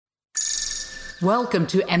Welcome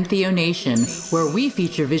to EN21, where we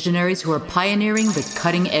feature visionaries who are pioneering the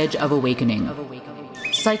cutting edge of awakening.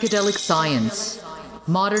 Psychedelic science,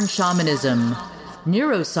 modern shamanism,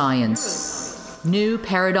 neuroscience, new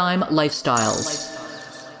paradigm lifestyles.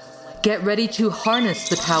 Get ready to harness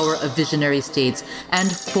the power of visionary states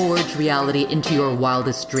and forge reality into your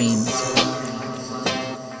wildest dreams.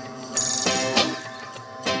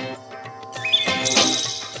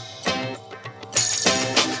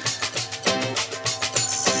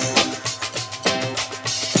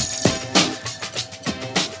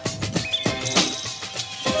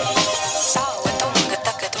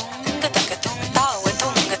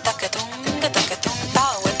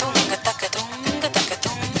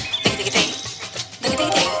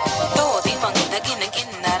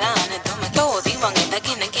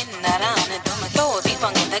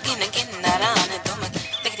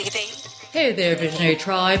 Hey there, Visionary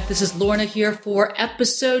Tribe. This is Lorna here for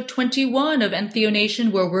episode 21 of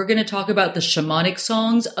EN21, where we're going to talk about the shamanic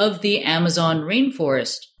songs of the Amazon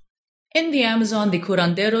rainforest. In the Amazon, the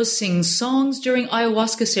curanderos sing songs during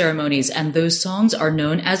ayahuasca ceremonies, and those songs are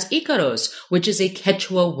known as Icaros, which is a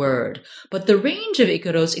Quechua word. But the range of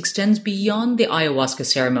Icaros extends beyond the ayahuasca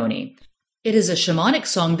ceremony. It is a shamanic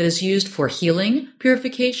song that is used for healing,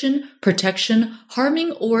 purification, protection,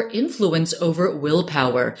 harming, or influence over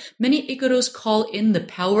willpower. Many Icaros call in the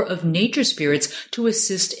power of nature spirits to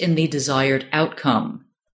assist in the desired outcome.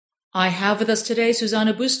 I have with us today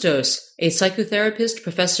Susana Bustos, a psychotherapist,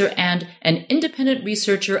 professor, and an independent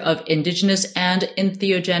researcher of indigenous and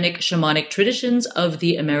entheogenic shamanic traditions of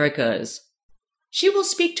the Americas. She will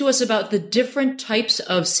speak to us about the different types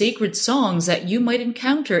of sacred songs that you might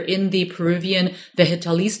encounter in the Peruvian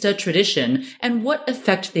vegetalista tradition and what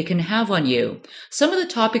effect they can have on you. Some of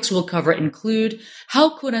the topics we'll cover include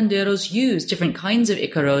how curanderos use different kinds of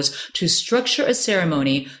Icaros to structure a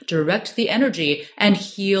ceremony, direct the energy, and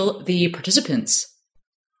heal the participants.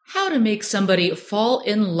 How to make somebody fall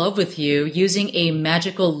in love with you using a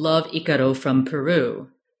magical love Icaro from Peru.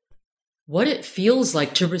 What it feels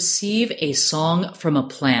like to receive a song from a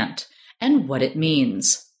plant, and what it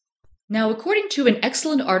means. Now, according to an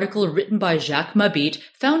excellent article written by Jacques Mabit,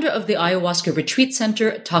 founder of the Ayahuasca Retreat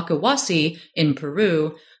Center Tacahuasi in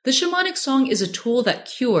Peru, the shamanic song is a tool that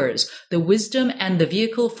cures, the wisdom and the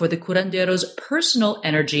vehicle for the curandero's personal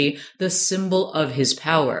energy, the symbol of his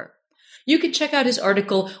power. You can check out his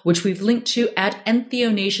article, which we've linked to at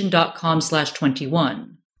entheonation.com/21.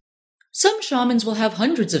 Some shamans will have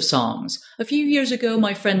hundreds of songs. A few years ago,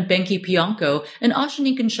 my friend Benki Pianco, an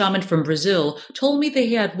Ashaninkan shaman from Brazil, told me that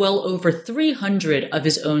he had well over 300 of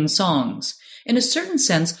his own songs. In a certain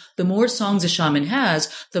sense, the more songs a shaman has,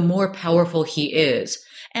 the more powerful he is.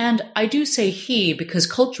 And I do say he because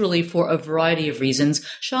culturally, for a variety of reasons,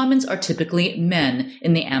 shamans are typically men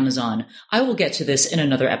in the Amazon. I will get to this in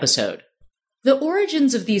another episode. The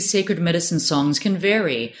origins of these sacred medicine songs can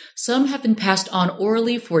vary. Some have been passed on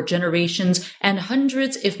orally for generations and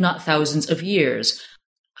hundreds, if not thousands, of years.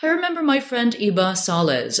 I remember my friend Iba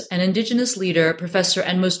Sales, an indigenous leader, professor,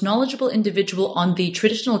 and most knowledgeable individual on the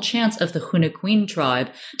traditional chants of the Hunaquin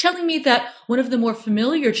tribe, telling me that one of the more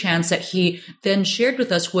familiar chants that he then shared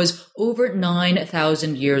with us was over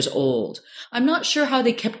 9,000 years old. I'm not sure how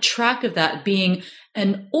they kept track of that being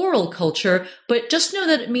an oral culture, but just know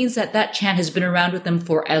that it means that that chant has been around with them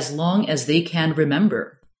for as long as they can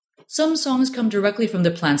remember. Some songs come directly from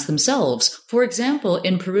the plants themselves. For example,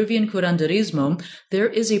 in Peruvian curanderismo, there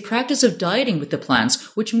is a practice of dieting with the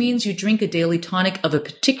plants, which means you drink a daily tonic of a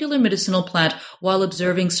particular medicinal plant while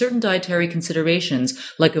observing certain dietary considerations,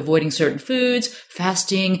 like avoiding certain foods,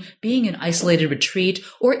 fasting, being in isolated retreat,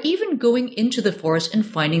 or even going into the forest and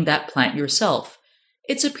finding that plant yourself.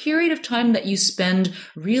 It's a period of time that you spend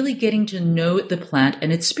really getting to know the plant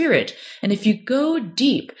and its spirit. And if you go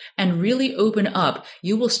deep and really open up,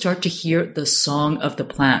 you will start to hear the song of the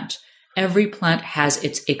plant. Every plant has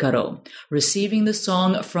its Icaro. Receiving the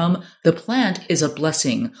song from the plant is a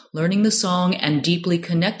blessing. Learning the song and deeply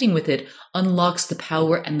connecting with it unlocks the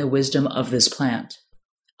power and the wisdom of this plant.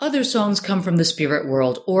 Other songs come from the spirit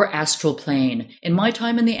world or astral plane. In my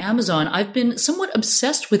time in the Amazon, I've been somewhat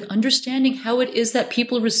obsessed with understanding how it is that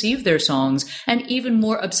people receive their songs, and even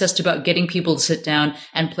more obsessed about getting people to sit down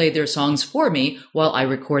and play their songs for me while I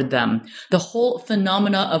record them. The whole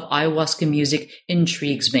phenomena of ayahuasca music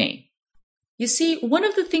intrigues me. You see, one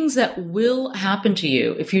of the things that will happen to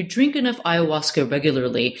you if you drink enough ayahuasca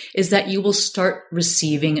regularly is that you will start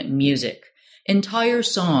receiving music. Entire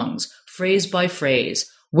songs, phrase by phrase,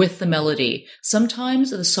 with the melody.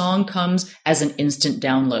 Sometimes the song comes as an instant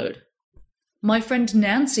download. My friend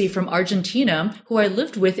Nancy from Argentina, who I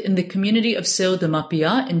lived with in the community of Seu de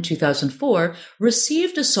Mapia in 2004,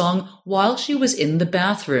 received a song while she was in the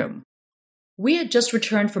bathroom. We had just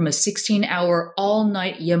returned from a 16-hour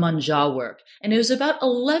all-night Yemanja work, and it was about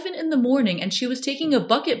 11 in the morning, and she was taking a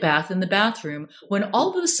bucket bath in the bathroom when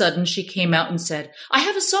all of a sudden she came out and said, "I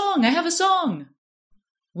have a song! I have a song!"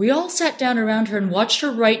 We all sat down around her and watched her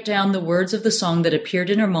write down the words of the song that appeared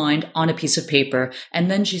in her mind on a piece of paper, and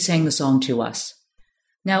then she sang the song to us.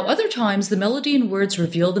 Now, other times, the melody and words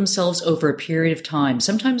reveal themselves over a period of time,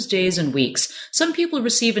 sometimes days and weeks. Some people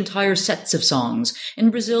receive entire sets of songs.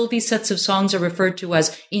 In Brazil, these sets of songs are referred to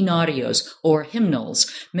as inarios, or hymnals.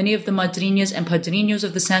 Many of the madrinhas and padrinhos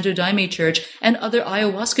of the Santo Daime Church and other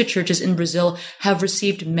ayahuasca churches in Brazil have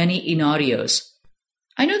received many inarios.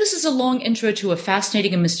 I know this is a long intro to a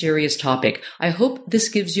fascinating and mysterious topic. I hope this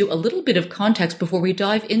gives you a little bit of context before we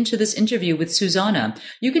dive into this interview with Susana.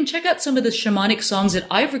 You can check out some of the shamanic songs that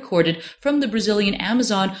I've recorded from the Brazilian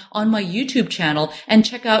Amazon on my YouTube channel and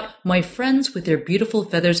check out my friends with their beautiful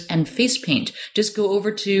feathers and face paint. Just go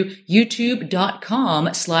over to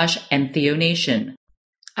youtube.com/EN21.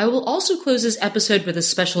 I will also close this episode with a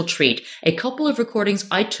special treat, a couple of recordings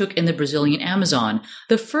I took in the Brazilian Amazon.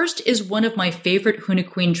 The first is one of my favorite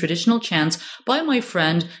Hunuquin traditional chants by my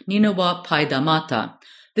friend Ninawa Pai da Mata.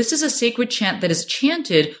 This is a sacred chant that is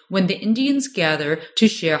chanted when the Indians gather to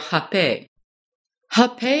share hapé.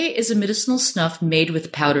 Hapé is a medicinal snuff made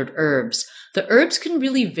with powdered herbs. The herbs can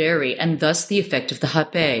really vary, and thus the effect of the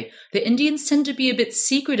hapé. The Indians tend to be a bit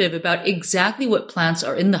secretive about exactly what plants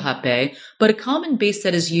are in the hapé, but a common base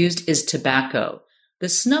that is used is tobacco. The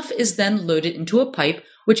snuff is then loaded into a pipe,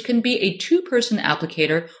 which can be a two-person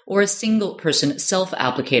applicator or a single-person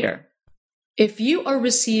self-applicator. If you are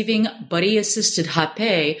receiving buddy-assisted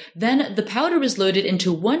hapé, then the powder is loaded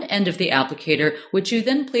into one end of the applicator, which you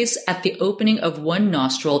then place at the opening of one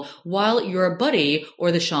nostril, while your buddy,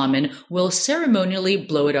 or the shaman, will ceremonially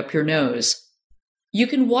blow it up your nose. You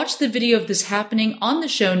can watch the video of this happening on the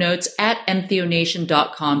show notes at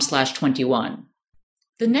entheonation.com/21.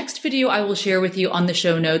 The next video I will share with you on the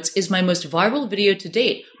show notes is my most viral video to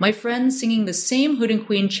date, my friends singing the same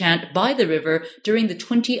Hunuquin chant by the river during the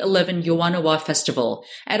 2011 Yoanawa Festival.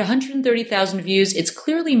 At 130,000 views, it's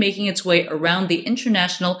clearly making its way around the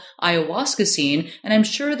international ayahuasca scene, and I'm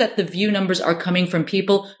sure that the view numbers are coming from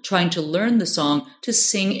people trying to learn the song to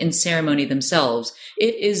sing in ceremony themselves.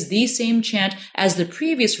 It is the same chant as the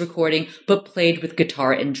previous recording, but played with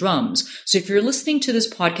guitar and drums. So if you're listening to this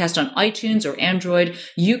podcast on iTunes or Android,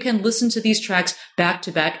 you can listen to these tracks back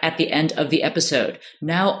to back at the end of the episode.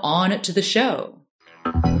 Now on to the show.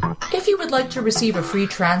 If you would like to receive a free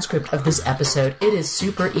transcript of this episode, it is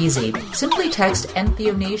super easy. Simply text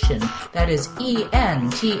ENTHEONATION, that is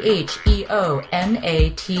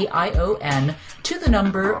ENTHEONATION, to the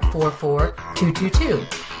number 44222.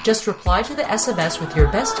 Just reply to the SMS with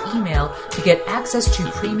your best email to get access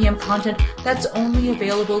to premium content that's only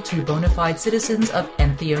available to bona fide citizens of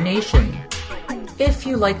ENTHEONATION. If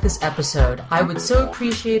you like this episode, I would so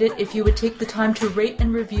appreciate it if you would take the time to rate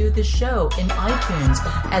and review this show in iTunes,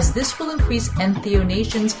 as this will increase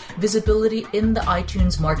ENTHEONATION's visibility in the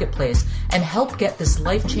iTunes marketplace and help get this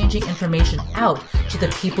life-changing information out to the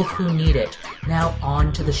people who need it. Now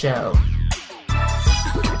on to the show.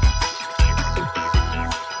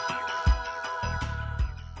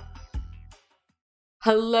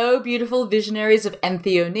 Hello, beautiful visionaries of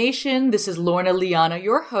ENTHEONATION. This is Lorna Liana,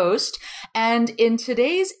 your host. And in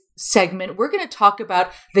today's segment, we're going to talk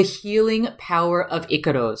about the healing power of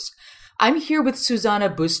Icaros. I'm here with Susana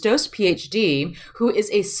Bustos, PhD, who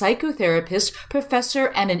is a psychotherapist, professor,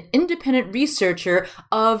 and an independent researcher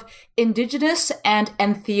of indigenous and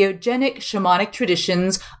entheogenic shamanic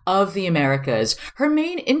traditions of the Americas. Her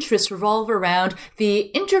main interests revolve around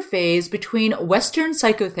the interface between Western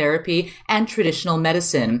psychotherapy and traditional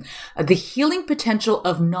medicine, the healing potential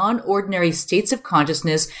of non-ordinary states of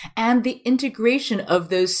consciousness, and the integration of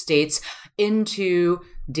those states into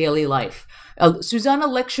daily life. Susana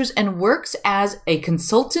lectures and works as a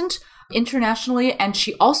consultant internationally, and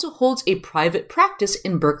she also holds a private practice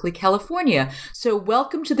in Berkeley, California. So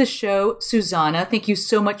welcome to the show, Susana. Thank you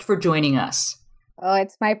so much for joining us. Oh,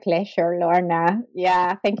 it's my pleasure, Lorna.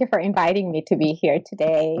 Yeah, thank you for inviting me to be here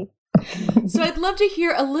today. So I'd love to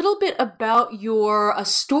hear a little bit about your a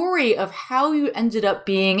story of how you ended up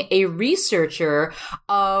being a researcher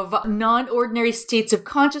of non-ordinary states of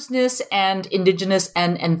consciousness and indigenous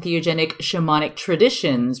and entheogenic shamanic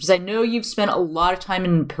traditions. Because I know you've spent a lot of time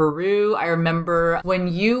in Peru. I remember when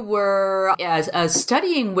you were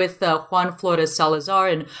studying with Juan Flores Salazar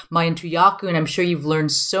and Mayan Tuyaku, and I'm sure you've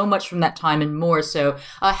learned so much from that time and more. So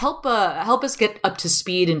help us get up to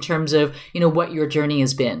speed in terms of what your journey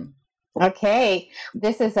has been. Okay,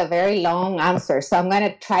 this is a very long answer, so I'm going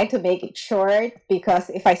to try to make it short because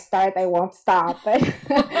if I start, I won't stop. It's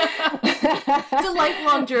a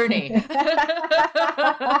lifelong journey.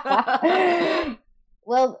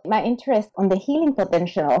 Well, my interest on the healing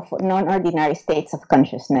potential of non-ordinary states of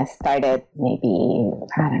consciousness started maybe,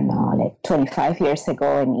 I don't know, like 25 years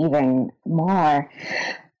ago and even more.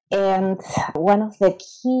 And one of the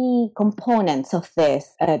key components of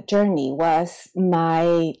this journey was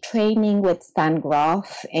my training with Stan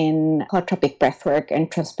Grof in holotropic breathwork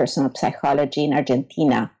and transpersonal psychology in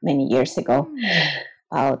Argentina many years ago,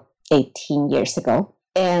 about 18 years ago.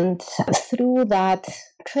 And through that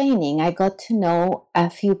training, I got to know a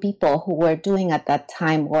few people who were doing at that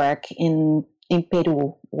time work in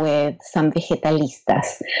Peru with some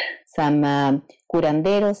vegetalistas, some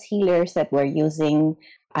curanderos, healers that were using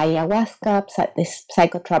ayahuasca, this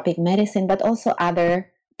psychotropic medicine, but also other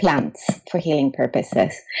plants for healing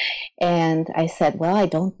purposes. And I said, well, I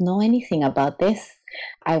don't know anything about this.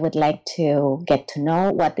 I would like to get to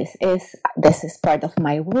know what this is. This is part of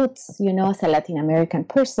my roots, as a Latin American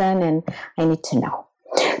person, and I need to know.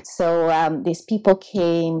 So these people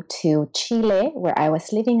came to Chile, where I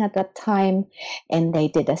was living at that time, and they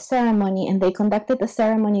did a ceremony, and they conducted a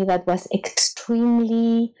ceremony that was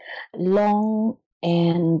extremely long,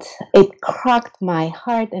 and it cracked my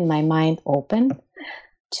heart and my mind open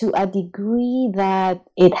to a degree that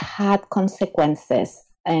it had consequences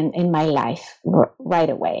in my life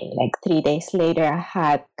right away. Like 3 days later, I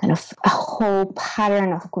had kind of a whole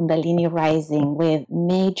pattern of Kundalini rising with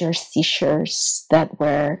major seizures that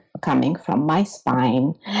were coming from my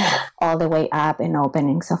spine all the way up and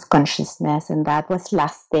openings of consciousness. And that was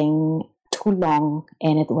lasting too long,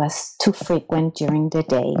 and it was too frequent during the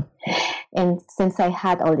day. And since I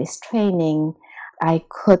had all this training, I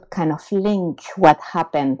could kind of link what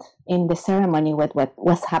happened in the ceremony with what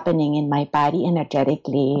was happening in my body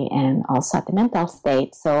energetically and also at the mental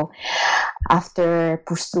state. So after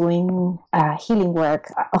pursuing healing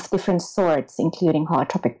work of different sorts, including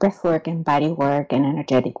holotropic breathwork and body work and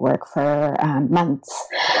energetic work for months,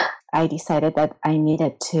 I decided that I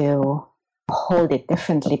needed to hold it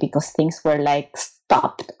differently because things were like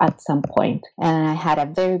stopped at some point. And I had a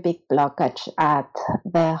very big blockage at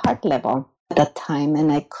the heart level at that time,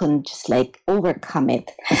 and I couldn't just like overcome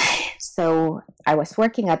it. So I was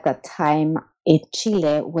working at that time in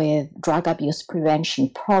Chile with drug abuse prevention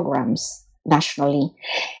programs nationally,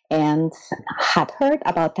 and had heard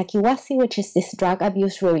about Takiwasi, which is this drug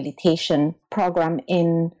abuse rehabilitation program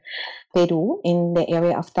in Peru, in the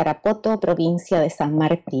area of Tarapoto, provincia de San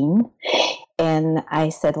Martín. And I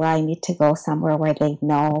said, well, I need to go somewhere where they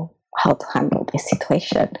know how to handle this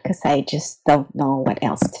situation because I just don't know what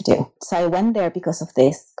else to do. So I went there because of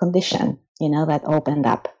this condition, that opened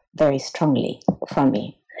up very strongly for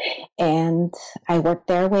me. And I worked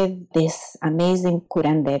there with this amazing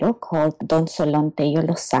curandero called Don Solon Tello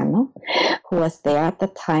Lozano, who was there at the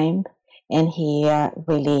time. And he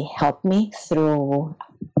really helped me through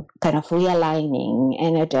kind of realigning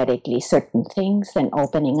energetically certain things and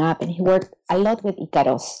opening up. And he worked a lot with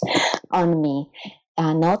Icaros on me.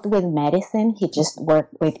 Not with medicine, he just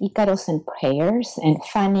worked with Icaros and prayers and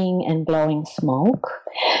fanning and blowing smoke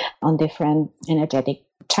on different energetic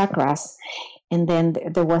chakras. And then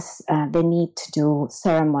there was the need to do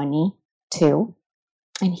ceremony too.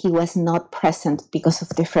 And he was not present because of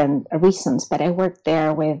different reasons. But I worked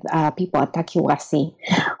there with people at Takiwasi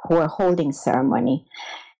who were holding ceremony.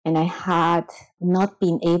 And I had not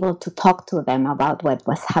been able to talk to them about what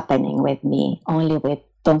was happening with me, only with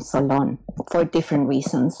Don Solon for different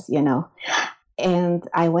reasons, And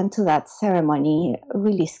I went to that ceremony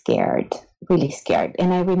really scared.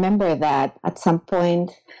 And I remember that at some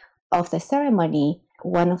point of the ceremony,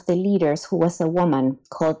 one of the leaders, who was a woman,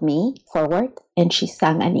 called me forward and she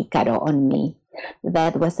sang an Icaro on me.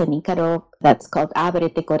 That was an Icaro that's called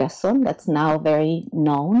Ábrete Corazón. That's now very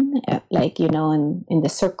known, in the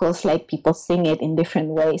circles, like people sing it in different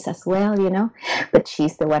ways as well, But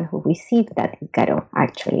she's the one who received that Icaro,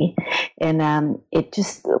 actually. And it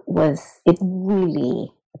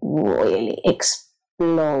really, really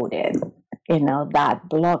exploded that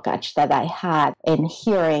blockage that I had in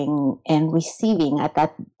hearing and receiving at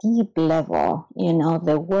that deep level,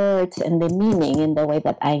 the words and the meaning in the way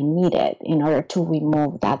that I needed in order to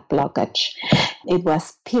remove that blockage. It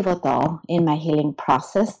was pivotal in my healing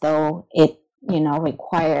process, though it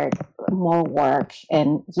required more work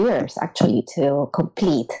and years actually to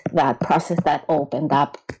complete that process that opened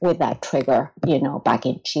up with that trigger, back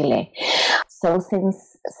in Chile. So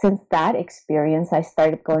since that experience, I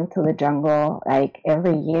started going to the jungle like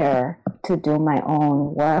every year to do my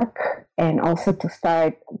own work, and also to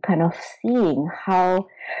start kind of seeing how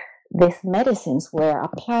these medicines were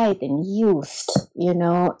applied and used,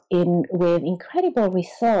 with incredible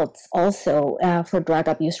results also for drug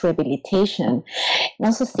abuse rehabilitation, and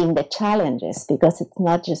also seeing the challenges, because it's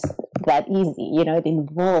not just that easy. It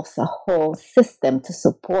involves a whole system to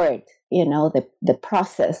support the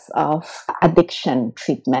process of addiction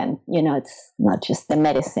treatment. It's not just the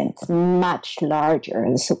medicine, it's much larger,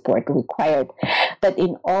 the support required. But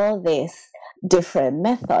in all this different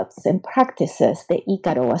methods and practices, the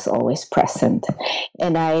Icaro was always present.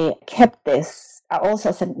 And I kept this also,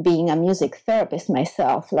 as being a music therapist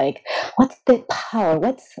myself, like, what's the power?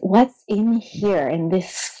 What's in here in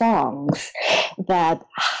these songs that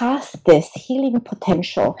has this healing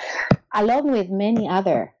potential, along with many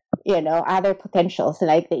other potentials?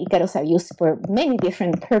 Like the Icaros are used for many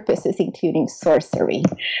different purposes, including sorcery,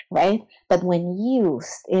 right? But when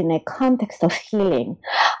used in a context of healing,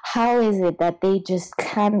 how is it that they just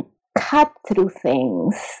can cut through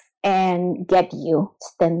things and get you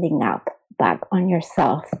standing up back on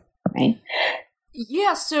yourself, right?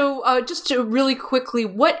 Yeah, so just to really quickly,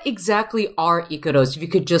 what exactly are Icaros? If you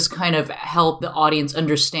could just kind of help the audience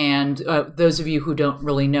understand, those of you who don't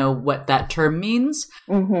really know what that term means.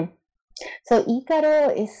 Mm-hmm. So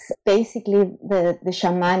Icaro is basically the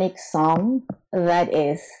shamanic song that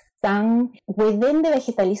is sung within the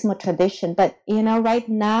vegetalismo tradition. But, right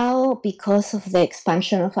now, because of the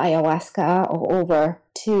expansion of ayahuasca over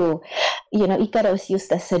to, Icaro is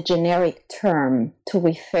used as a generic term to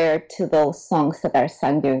refer to those songs that are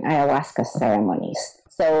sung during ayahuasca ceremonies.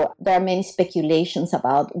 So there are many speculations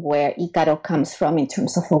about where Icaro comes from in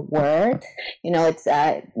terms of a word. It's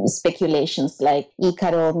speculations like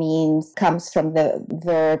Icaro comes from the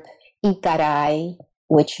verb Icarai,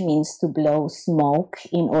 which means to blow smoke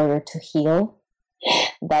in order to heal.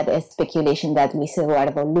 That is speculation that Luis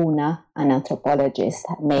Eduardo Luna, an anthropologist,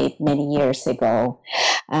 made many years ago.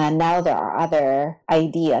 Now there are other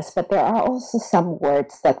ideas, but there are also some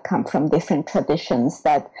words that come from different traditions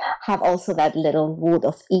that have also that little root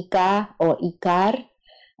of Ica or Icar,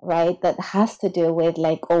 right? That has to do with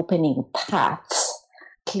like opening paths,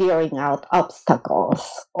 clearing out obstacles,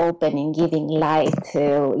 opening, giving light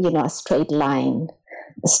to, a straight line,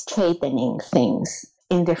 straightening things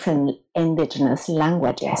in different indigenous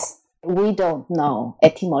languages. We don't know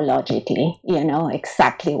etymologically,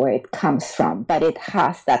 exactly where it comes from, but it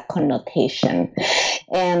has that connotation.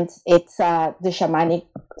 And it's the shamanic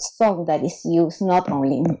song that is used not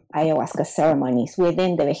only in ayahuasca ceremonies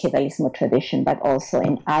within the vegetalismo tradition, but also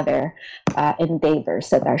in other endeavors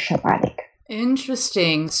that are shamanic.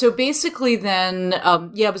 Interesting. So basically then,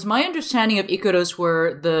 it was my understanding of Icaros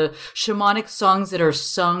were the shamanic songs that are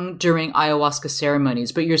sung during ayahuasca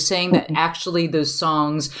ceremonies, but you're saying that actually those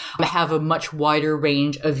songs have a much wider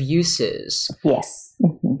range of uses. Yes,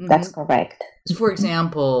 that's correct. For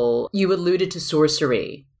example, you alluded to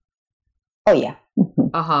sorcery. Oh, yeah.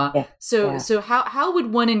 Yeah. So how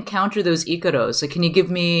would one encounter those Icaros? Like, can you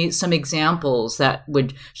give me some examples that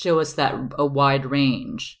would show us that a wide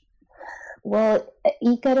range? Well,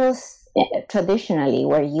 Icaros traditionally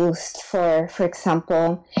were used for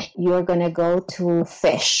example, you're going to go to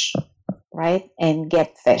fish, right? And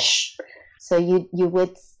get fish. So you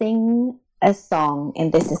would sing a song,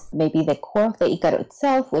 and this is maybe the core of the Icaro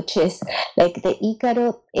itself, which is like the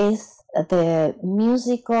Icaro is the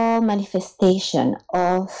musical manifestation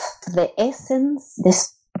of the essence, the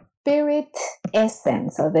spirit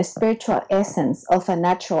essence, or the spiritual essence of a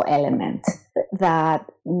natural element that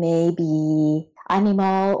may be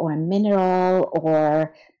animal or mineral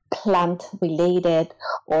or plant related,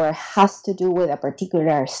 or has to do with a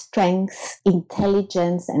particular strength,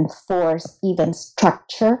 intelligence, and force, even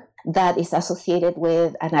structure that is associated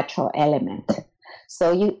with a natural element.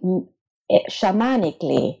 So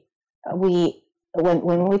shamanically,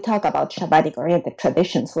 when we talk about shamanic oriented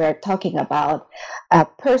traditions, we're talking about a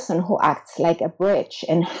person who acts like a bridge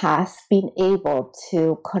and has been able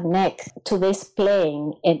to connect to this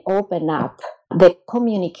plane and open up the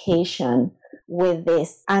communication with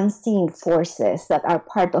these unseen forces that are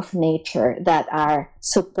part of nature that are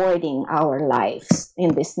supporting our lives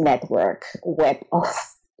in this network web of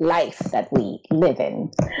life that we live in,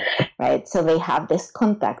 right? So they have this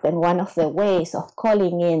contact, and one of the ways of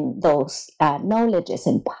calling in those knowledges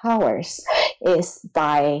and powers is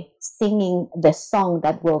by singing the song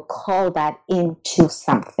that will call that into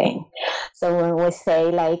something. So when we say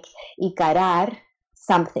like Icarar,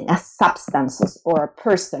 something, a substance or a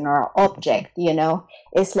person or an object,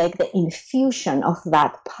 it's like the infusion of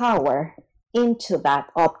that power into that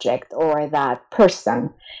object or that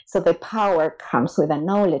person. So the power comes with a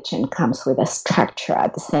knowledge and comes with a structure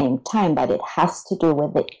at the same time, but it has to do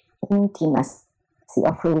with the intimacy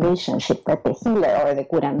of relationship that the healer or the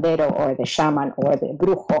curandero or the shaman or the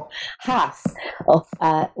brujo has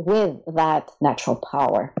with that natural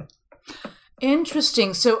power.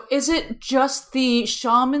 Interesting. So is it just the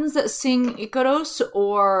shamans that sing Icaros,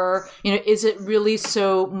 or, is it really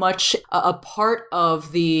so much a part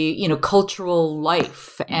of the, cultural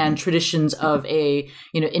life and traditions of a,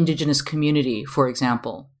 indigenous community, for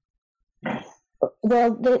example?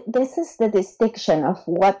 Well, this is the distinction of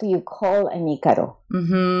what do you call an Icaro.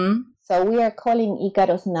 Mm-hmm. So we are calling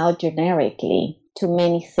Icaros now generically to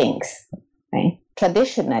many things, right?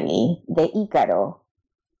 Traditionally, the Icaro,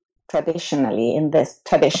 in this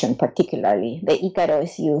tradition particularly, the Icaro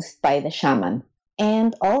is used by the shaman.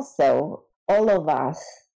 And also, all of us,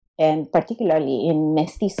 and particularly in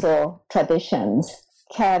mestizo traditions,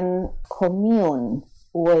 can commune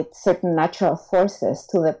with certain natural forces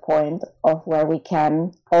to the point of where we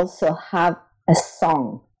can also have a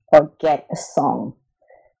song or get a song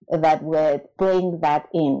that would bring that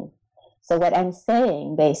in. So what I'm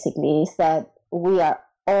saying basically is that we are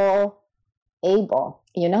all able,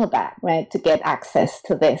 that, right, to get access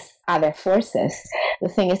to this other forces. The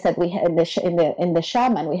thing is that we in the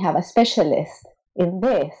shaman we have a specialist in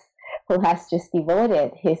this who has just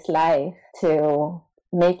devoted his life to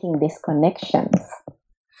making these connections.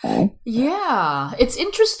 Right? Yeah, it's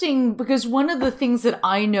interesting because one of the things that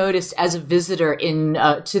I noticed as a visitor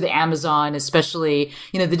to the Amazon, especially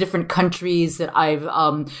the different countries that I've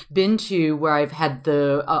been to, where I've had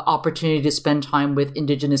the opportunity to spend time with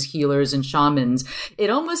indigenous healers and shamans, it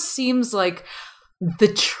almost seems like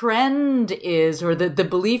the trend is, or the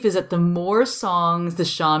belief is, that the more songs the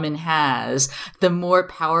shaman has, the more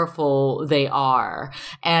powerful they are.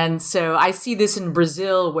 And so I see this in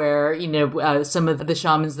Brazil where, some of the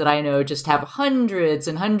shamans that I know just have hundreds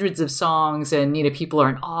and hundreds of songs, and, people are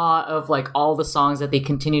in awe of like all the songs that they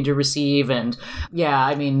continue to receive. And yeah,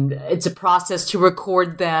 I mean, it's a process to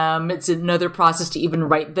record them. It's another process to even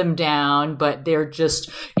write them down, but they're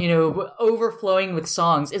just, overflowing with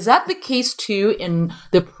songs. Is that the case too in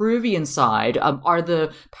the Peruvian side? Are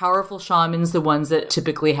the powerful shamans the ones that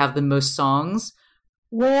typically have the most songs?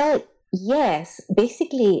 Well, yes.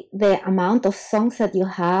 Basically, the amount of songs that you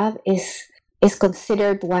have is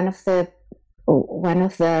considered one of the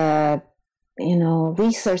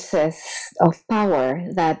resources of power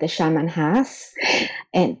that the shaman has.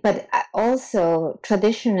 But also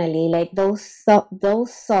traditionally, like those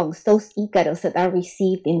songs, those Icaros that are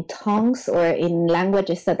received in tongues or in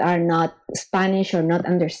languages that are not Spanish or not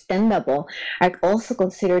understandable, are also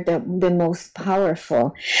considered the most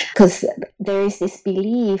powerful, because there is this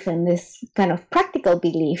belief and this kind of practical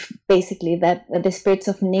belief, basically, that the spirits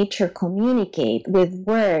of nature communicate with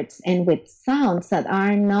words and with sounds that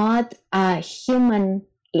are not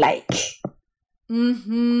human-like.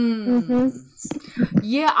 Mm-hmm. Mm-hmm.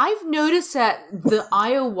 Yeah, I've noticed that the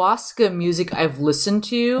ayahuasca music I've listened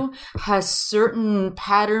to has certain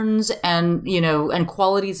patterns and, and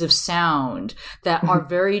qualities of sound that are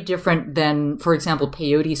very different than, for example,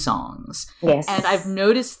 peyote songs. Yes. And I've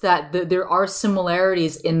noticed that there are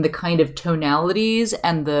similarities in the kind of tonalities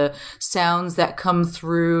and the sounds that come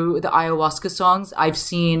through the ayahuasca songs I've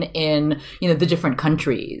seen in, the different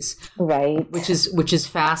countries. Right. Which is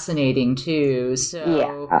fascinating too.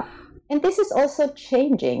 So yeah. And this is also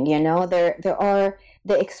changing, there are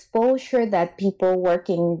the exposure that people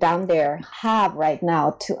working down there have right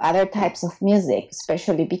now to other types of music,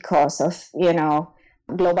 especially because of,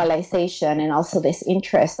 globalization and also this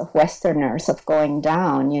interest of Westerners of going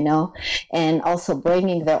down, and also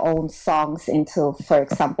bringing their own songs into, for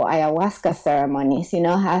example, ayahuasca ceremonies,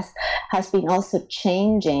 has been also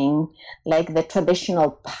changing like the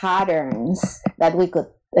traditional patterns that we could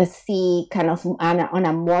see kind of on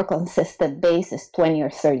a more consistent basis 20 or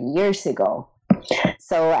 30 years ago.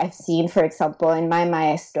 So I've seen, for example, in my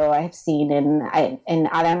maestro, I've seen in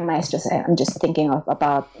other maestros, I'm just thinking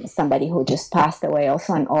about somebody who just passed away,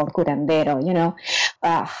 also an old curandero,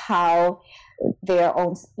 how their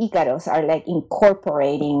own Icaros are like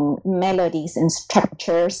incorporating melodies and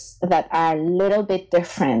structures that are a little bit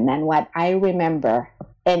different than what I remember,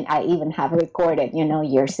 and I even have recorded,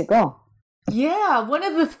 years ago. Yeah, one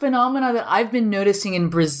of the phenomena that I've been noticing in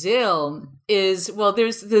Brazil is, well,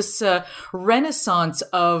 there's this renaissance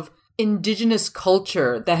of indigenous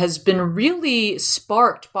culture that has been really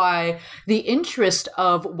sparked by the interest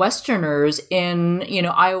of Westerners in,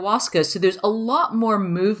 ayahuasca. So there's a lot more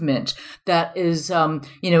movement that is,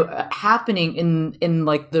 happening in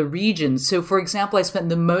like the region. So for example, I spent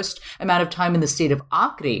the most amount of time in the state of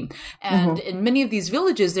Acre, and in many of these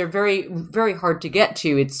villages, they're very, very hard to get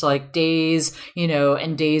to. It's like days,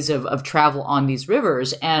 and days of travel on these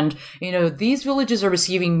rivers. And, these villages are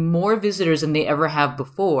receiving more visitors than they ever have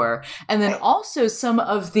before. And then also some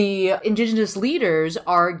of the indigenous leaders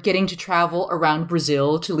are getting to travel around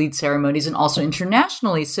Brazil to lead ceremonies and also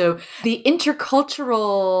internationally. So the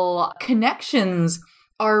intercultural connections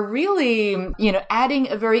are really, adding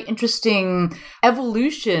a very interesting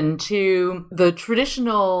evolution to the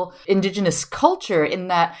traditional indigenous culture in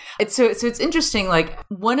that it's interesting. Like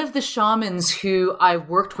one of the shamans who I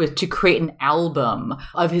worked with to create an album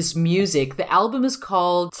of his music, the album is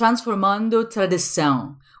called Transformando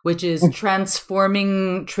Tradição, which is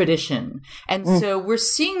transforming tradition. And so we're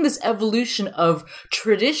seeing this evolution of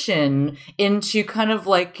tradition into kind of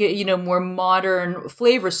like, more modern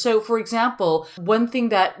flavors. So for example, one thing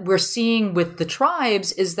that we're seeing with the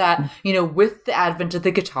tribes is that, with the advent of the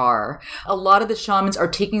guitar, a lot of the shamans are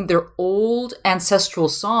taking their old ancestral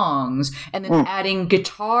songs and then adding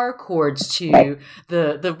guitar chords to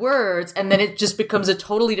the words. And then it just becomes a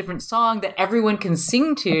totally different song that everyone can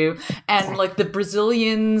sing to. And like the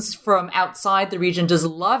Brazilians from outside the region just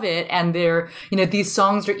love it. And they're, these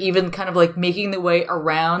songs are even kind of like making the way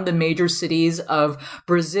around the major cities of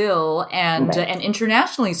Brazil and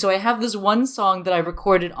internationally. So I have this one song that I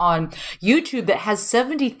recorded on YouTube that has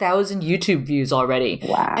 70,000 YouTube views already.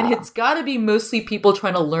 Wow. And it's got to be mostly people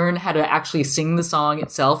trying to learn how to actually sing the song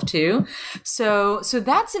itself too. So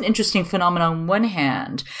that's an interesting phenomenon on one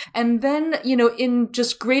hand. And then, in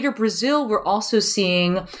just greater Brazil, we're also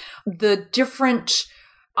seeing the different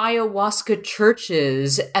ayahuasca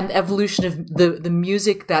churches and the evolution of the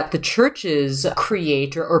music that the churches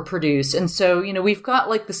create or produce. And so, we've got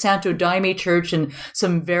like the Santo Daime Church and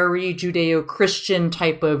some very Judeo-Christian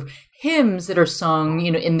type of hymns that are sung,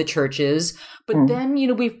 in the churches. But then,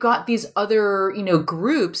 we've got these other,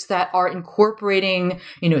 groups that are incorporating,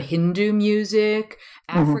 Hindu music,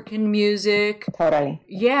 African music. Totally.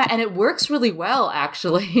 Yeah. And it works really well,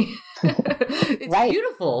 actually. It's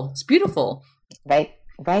beautiful. It's beautiful.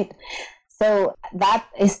 Right. So that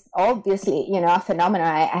is obviously, a phenomenon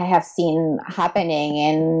I have seen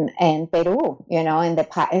happening in Peru, in the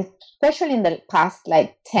past, especially in the past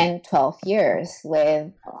like 10, 12 years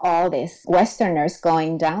with all these Westerners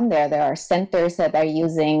going down there. There are centers that are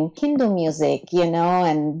using Hindu music,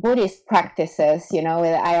 and Buddhist practices, with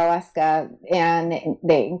ayahuasca, and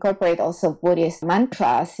they incorporate also Buddhist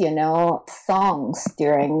mantras, songs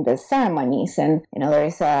during the ceremonies. And, there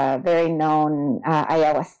is a very known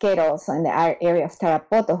ayahuasquero also in the area of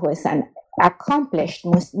Tarapoto who is an accomplished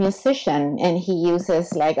musician, and he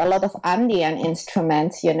uses like a lot of Andean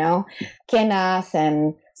instruments, quenas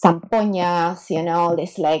and zampoñas,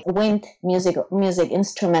 this like wind music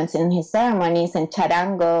instruments in his ceremonies, and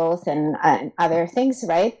charangos and other things,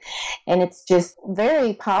 right? And it's just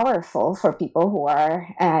very powerful for people who are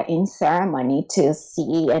in ceremony to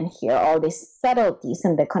see and hear all these subtleties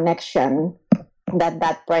and the connection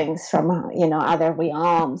that brings from other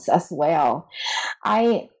realms as well.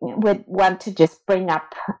 I would want to just bring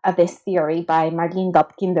up this theory by Marlene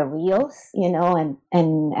Dopkin, the reels,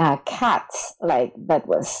 and cats, like that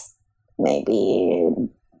was maybe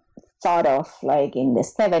thought of like in the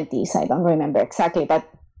 70s. I don't remember exactly, but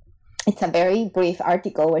it's a very brief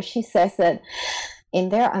article where she says that in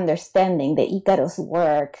their understanding, the Icaros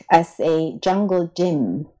work as a jungle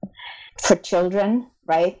gym for children,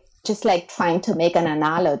 right? Just like trying to make an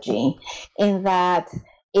analogy in that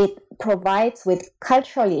it provides with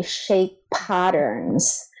culturally shaped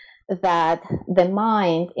patterns that the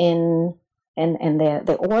mind and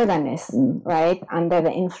the organism, right, under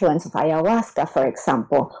the influence of ayahuasca, for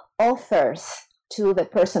example, offers to the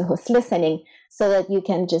person who's listening, so that you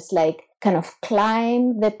can just like kind of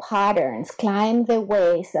climb the patterns, climb the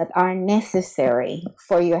ways that are necessary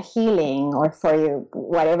for your healing or for your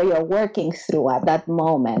whatever you're working through at that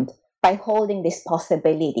moment by holding these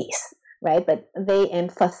possibilities, right? But they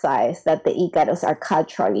emphasize that the Icaros are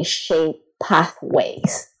culturally shaped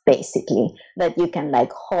pathways, basically, that you can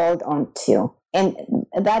like hold on to. And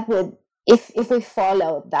that would if we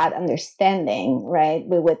follow that understanding, right,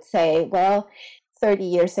 we would say, well, 30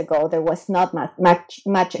 years ago, there was not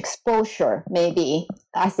much exposure, maybe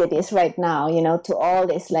as it is right now, to all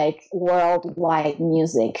this like worldwide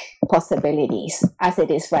music possibilities as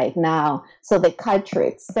it is right now. So the culture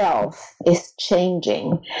itself is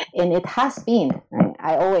changing, and it has been. Right?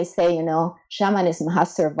 I always say, shamanism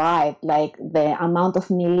has survived like the amount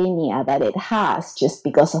of millennia that it has just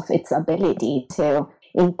because of its ability to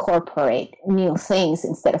incorporate new things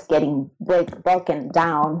instead of getting broken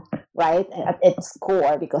down, right, at its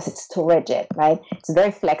core, because it's too rigid, right? It's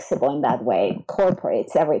very flexible in that way. It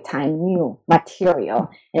incorporates every time new material,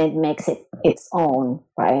 and it makes it its own,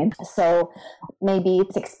 right? So maybe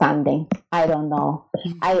it's expanding. I don't know.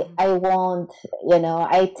 I won't,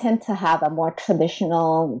 I tend to have a more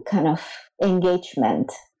traditional kind of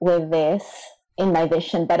engagement with this in my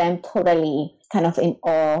vision, but I'm totally kind of in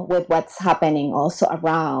awe with what's happening also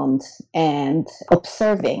around, and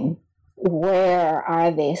observing where are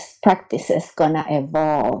these practices gonna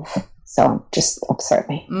evolve. So just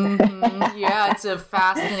observing. Yeah, it's a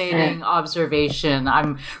fascinating observation.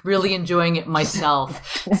 I'm really enjoying it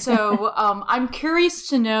myself. So I'm curious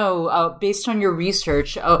to know, based on your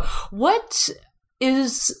research, what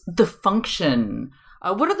is the function?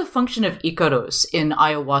 What are the function of Icaros in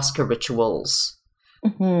ayahuasca rituals?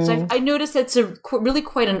 So I noticed that's really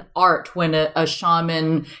quite an art when a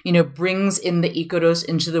shaman, brings in the Icaros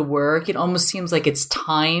into the work. It almost seems like it's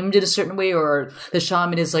timed in a certain way, or the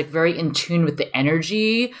shaman is like very in tune with the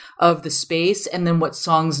energy of the space, and then what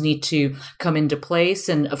songs need to come into place.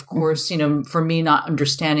 And of course, for me, not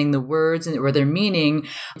understanding the words or their meaning,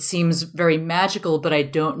 it seems very magical, but I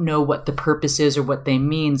don't know what the purpose is or what they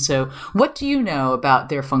mean. So what do you know about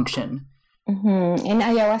their function? In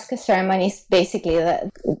ayahuasca ceremonies, basically the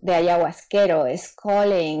ayahuasquero is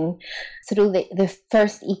calling through the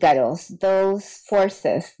first Icaros, those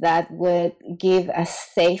forces that would give a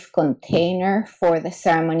safe container for the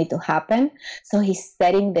ceremony to happen. So he's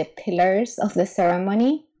setting the pillars of the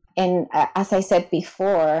ceremony. And as I said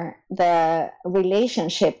before, the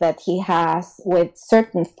relationship that he has with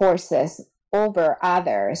certain forces over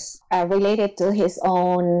others related to his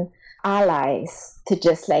own allies to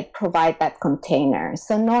just like provide that container.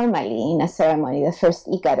 So normally in a ceremony, the first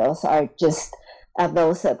Icaros are just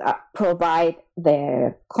those that provide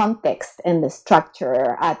the context and the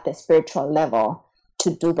structure at the spiritual level to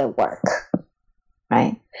do the work,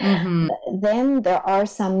 right? Then there are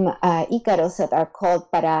some Icaros that are called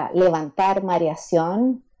para levantar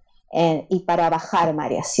mareación y para bajar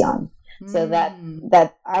mareación. So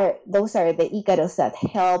those are the Icaros that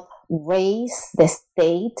help raise the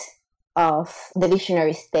state of the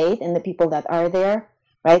visionary state and the people that are there,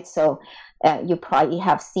 right? So you probably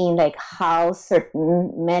have seen like how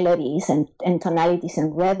certain melodies and tonalities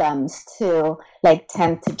and rhythms too like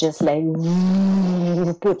tend to just like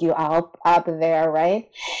put you up there, right?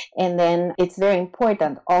 And then it's very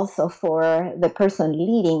important also for the person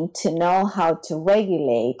leading to know how to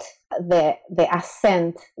regulate the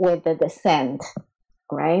ascent with the descent,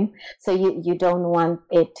 right? So you don't want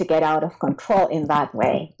it to get out of control in that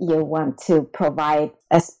way. You want to provide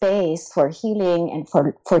a space for healing and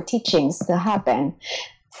for teachings to happen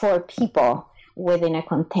for people within a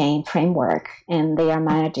contained framework, and they are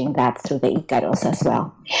managing that through the Icaros as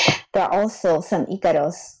well. There are also some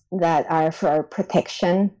Icaros that are for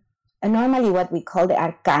protection, and normally what we call the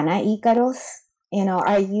Arcana Icaros,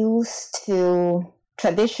 are used to.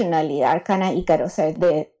 Traditionally, Arcana Icaros are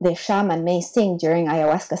the shaman may sing during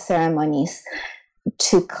ayahuasca ceremonies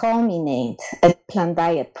to culminate a plant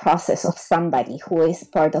diet process of somebody who is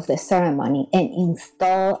part of the ceremony and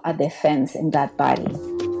install a defense in that body.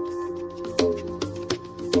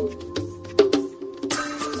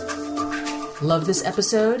 Love this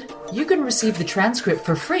episode? You can receive the transcript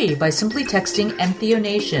for free by simply texting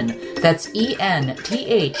ENTHEONATION, that's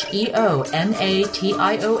ENTHEONATION,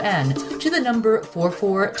 to the number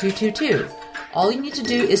 44222. All you need to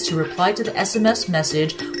do is to reply to the SMS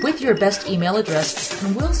message with your best email address,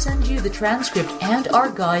 and we'll send you the transcript and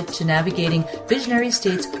our guide to navigating visionary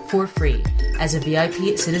states for free as a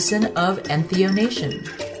VIP citizen of ENTHEONATION.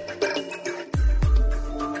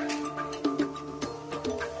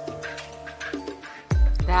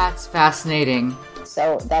 That's fascinating.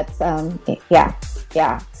 So that's, So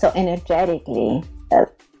energetically,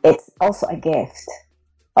 it's also a gift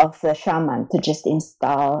of the shaman to just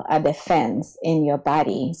install a defense in your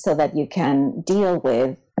body so that you can deal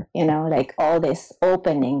with, like all this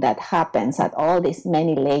opening that happens at all these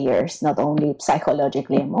many layers, not only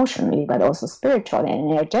psychologically, emotionally, but also spiritually and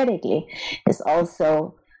energetically.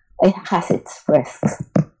 It has its risks.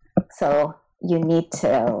 So you need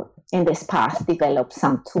to in this path develop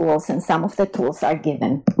some tools, and some of the tools are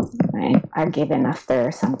given, right? Are given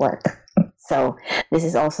after some work. So this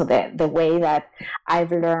is also the way that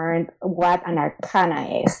I've learned what an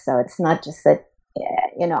arcana is. So it's not just that,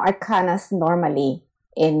 arcanas normally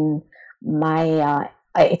in my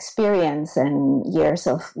experience and years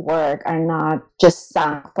of work are not just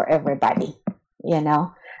sung for everybody.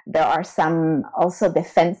 There are some also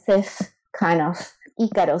defensive kind of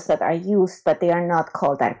Icaros that are used, but they are not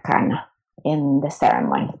called arcana in the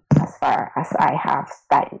ceremony as far as I have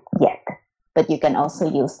studied yet. But you can also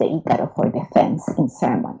use the Icaro for defense in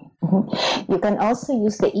ceremony. You can also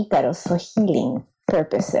use the Icaros for healing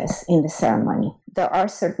purposes in the ceremony. There are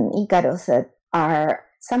certain Icaros that are,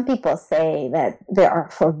 some people say that they are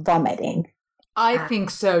for vomiting. I think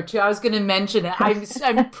so too. I was going to mention it.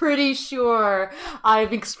 I'm pretty sure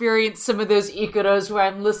I've experienced some of those Icaros where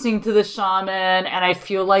I'm listening to the shaman and I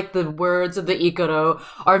feel like the words of the Icaro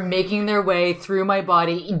are making their way through my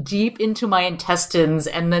body deep into my intestines,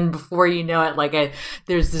 and then before you know it,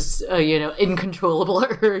 there's this uncontrollable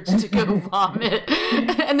urge to go vomit,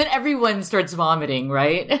 and then everyone starts vomiting,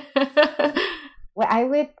 right? Well,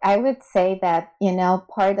 I would say that,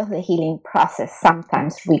 part of the healing process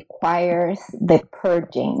sometimes requires the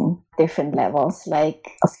purging different levels,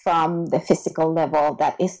 like from the physical level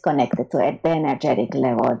that is connected to the energetic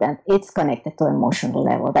level, that it's connected to emotional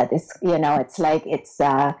level, that is,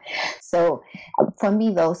 so for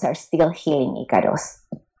me, those are still healing Icaros.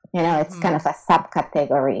 It's kind of a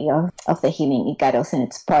subcategory of the healing Icaros, and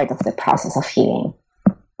it's part of the process of healing.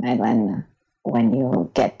 And when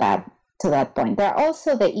you get that to that point. There are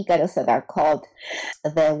also the Icaros that are called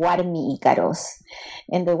the Warmi Icaros.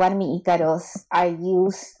 And the Warmi Icaros are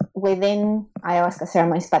used within ayahuasca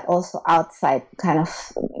ceremonies, but also outside, kind of,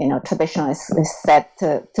 traditional is said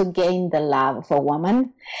to gain the love of a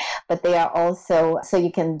woman. But they are also, so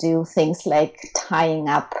you can do things like tying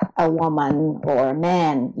up a woman or a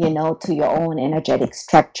man, to your own energetic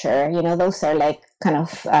structure. Those are like kind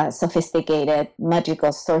of sophisticated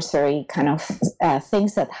magical sorcery kind of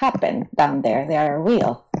things that happen down there. They are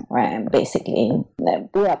real, right? Basically,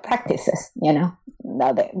 real practices,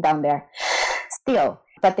 down there still.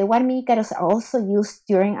 But the Warmi Icaros are also used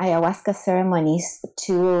during ayahuasca ceremonies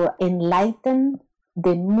to enlighten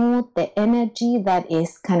the mood, the energy that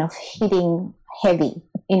is kind of hitting heavy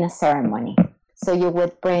in a ceremony. So you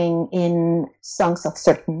would bring in songs of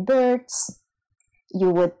certain birds.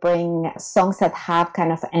 You would bring songs that have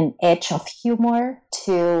kind of an edge of humor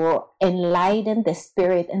to enlighten the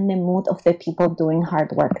spirit and the mood of the people doing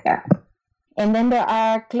hard work there. And then there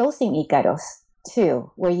are closing Icaros too,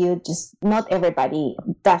 where you just, not everybody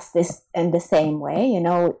does this in the same way.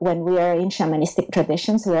 When we are in shamanistic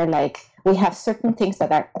traditions, we have certain things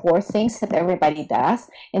that are core things that everybody does.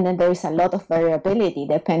 And then there is a lot of variability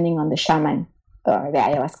depending on the shaman or the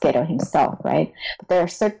ayahuasquero himself, right? But there are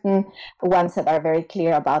certain ones that are very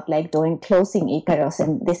clear about doing closing Icaros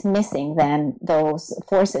and dismissing then those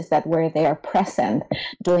forces that were there present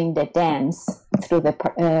doing the dance through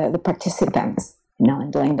the participants,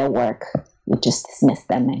 and doing the work. You just dismiss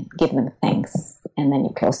them and give them thanks, and then you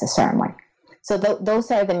close the ceremony. So those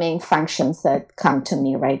are the main functions that come to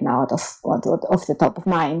me right now off the top of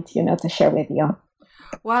mind, to share with you.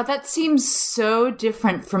 Wow, that seems so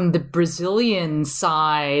different from the Brazilian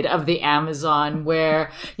side of the Amazon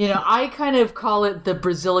where, I kind of call it the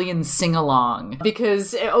Brazilian sing-along,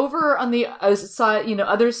 because over on the side,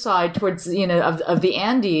 other side towards, of the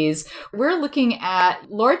Andes, we're looking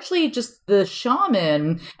at largely just the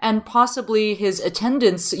shaman and possibly his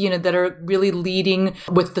attendants, that are really leading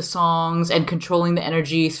with the songs and controlling the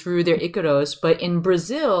energy through their Icaros. But in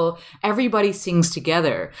Brazil, everybody sings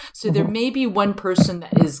together. So there may be one person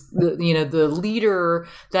that is the leader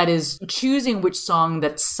that is choosing which song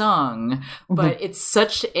that's sung, but it's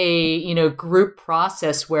such a group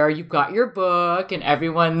process where you've got your book and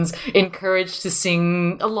everyone's encouraged to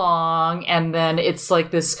sing along, and then it's like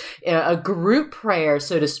this a group prayer,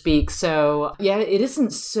 so to speak. So yeah, it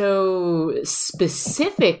isn't so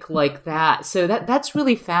specific like that. So that's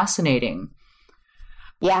really fascinating.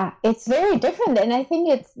 Yeah, it's very different. And I think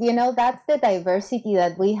it's, that's the diversity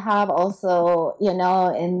that we have also, in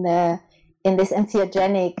this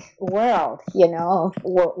entheogenic world, of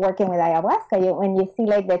working with ayahuasca. When you see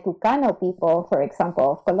the Tucano people, for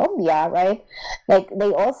example, of Colombia, right?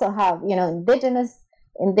 They also have,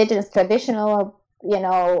 indigenous traditional,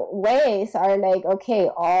 ways are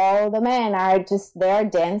okay, all the men are just there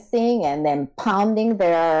dancing and then pounding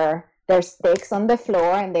their sticks on the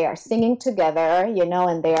floor, and they are singing together,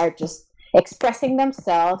 and they are just expressing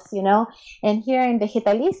themselves, and here in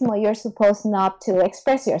vegetalismo, you're supposed not to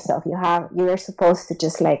express yourself. You're supposed to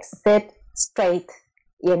just like sit straight,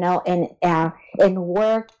 and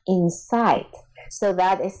work inside. So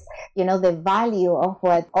that is, the value of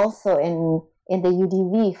what also in the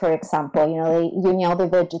UDV, for example, the Union de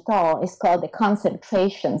Vegetal is called the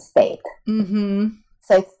concentration state. Mm-hmm.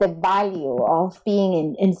 So it's the value of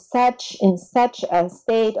being in such a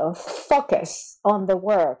state of focus on the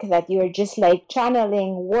work that you're just like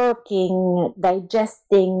channeling, working,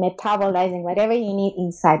 digesting, metabolizing, whatever you need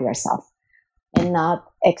inside yourself and not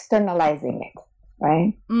externalizing it,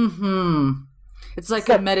 right? Mm-hmm. It's like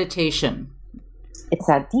a meditation. It's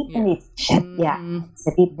a deep meditation. Yeah, it's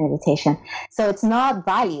a deep meditation. So it's not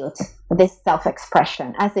valued, this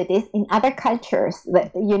self-expression, as it is in other cultures,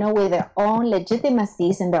 that, with their own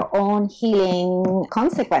legitimacies and their own healing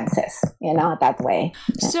consequences, that way.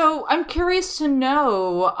 So I'm curious to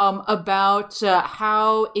know about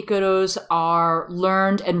how Icaros are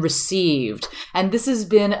learned and received. And this has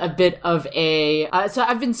been a bit of so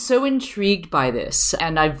I've been so intrigued by this.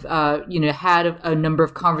 And I've, had a number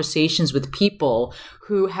of conversations with people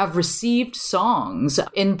who have received songs.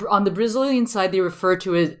 On the Brazilian side, they refer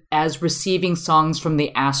to it as receiving songs from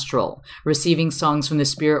the astral, receiving songs from the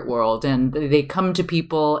spirit world. And they come to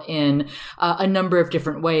people in a number of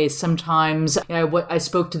different ways. Sometimes I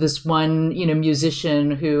spoke to this one,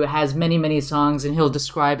 musician who has many, many songs, and he'll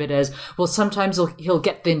describe it as, well, sometimes he'll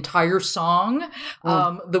get the entire song,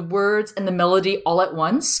 the words and the melody all at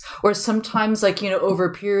once. Or sometimes over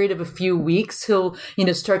a period of a few weeks, he'll,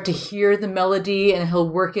 start to hear the melody and he'll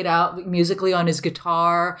work it out musically on his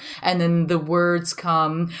guitar, and then the words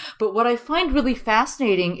come. But what I find really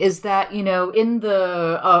fascinating is that, in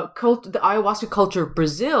the ayahuasca culture of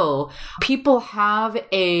Brazil, people have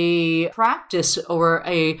a practice or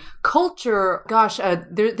a culture,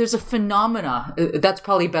 there's a phenomena, that's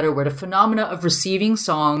probably a better word, a phenomena of receiving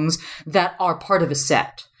songs that are part of a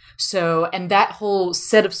set. So, and that whole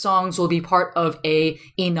set of songs will be part of a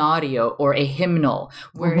inario or a hymnal,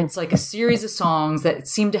 where it's like a series of songs that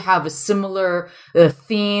seem to have a similar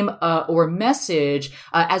theme or message,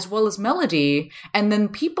 as well as melody. And then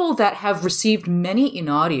people that have received many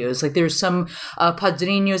inarios, like there's some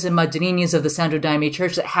padrinos and madrinas of the Santo Daime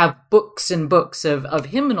Church that have books and books of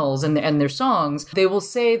hymnals and their songs. They will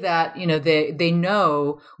say that, they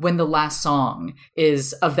know when the last song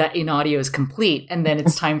is of that inario is complete, and then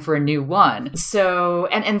it's time for a new one. So,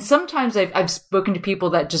 and sometimes I've spoken to people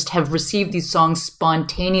that just have received these songs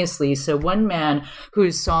spontaneously. So one man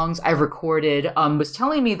whose songs I recorded was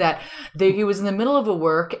telling me that he was in the middle of a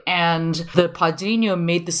work, and the padrino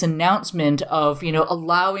made this announcement of,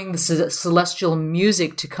 allowing the celestial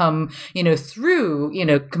music to come, come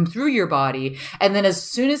through your body. And then as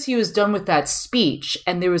soon as he was done with that speech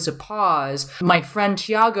and there was a pause, my friend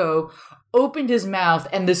Tiago opened his mouth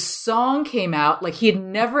and this song came out like he had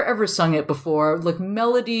never ever sung it before, like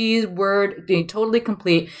melody, word, totally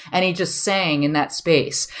complete, and he just sang in that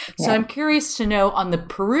space. Yeah. So I'm curious to know, on the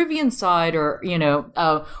Peruvian side, or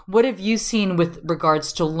what have you seen with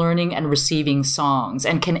regards to learning and receiving songs,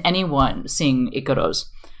 and can anyone sing Icaros?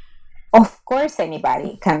 Of course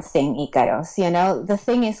anybody can sing Icaros. The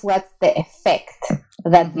thing is, what's the effect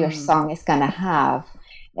that your song is gonna have?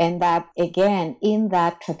 And that, again, in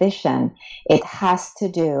that tradition, it has to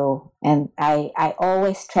do, and I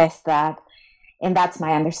always stress that, and that's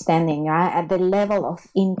my understanding, right? At the level of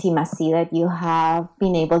intimacy that you have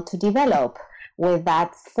been able to develop with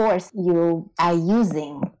that force you are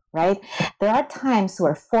using, right? There are times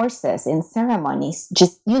where forces in ceremonies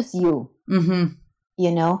just use you. Mm-hmm.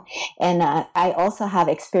 And I also have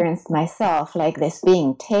experienced myself like this,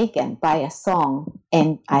 being taken by a song,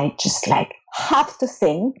 and I just have to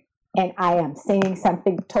sing, and I am singing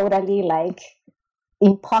something totally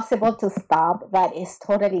impossible to stop, that is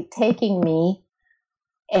totally taking me,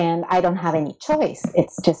 and I don't have any choice.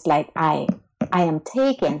 It's just I am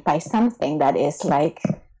taken by something that is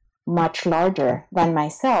much larger than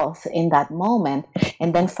myself in that moment,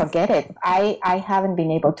 and then forget it. I haven't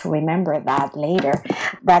been able to remember that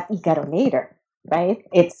Icaro later, right?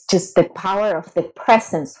 It's just the power of the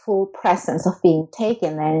presence, full presence of being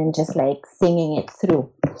taken and just singing it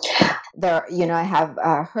through. There, I have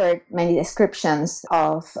heard many descriptions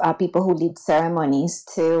of people who lead ceremonies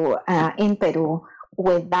in Peru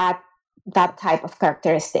with that type of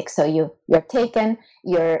characteristic. So you're taken,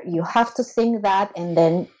 you have to sing that, and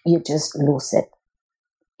then you just lose it.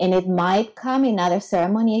 And it might come in other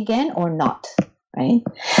ceremony again or not, right?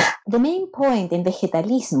 The main point in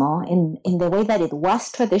vegetalismo, in the way that it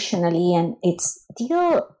was traditionally, and it's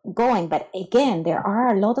still going, but again, there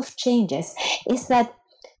are a lot of changes, is that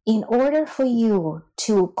in order for you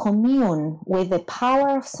to commune with the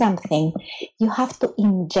power of something, you have to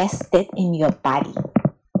ingest it in your body.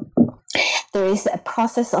 There is a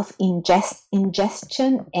process of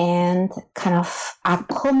ingestion and kind of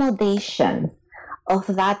accommodation of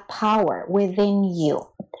that power within you.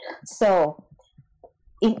 So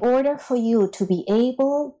in order for you to be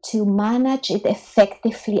able to manage it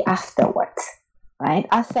effectively afterwards, right?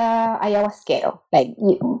 As a ayahuasquero,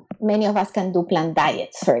 many of us can do plant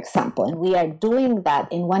diets, for example, and we are doing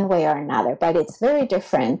that in one way or another, but it's very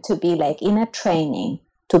different to be like in a training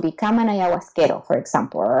to become an ayahuasquero, for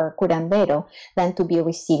example, or curandero, than to be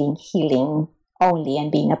receiving healing only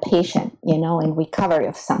and being a patient, in recovery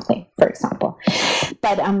of something, for example.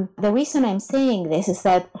 But the reason I'm saying this is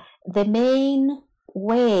that the main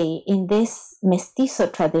way in this mestizo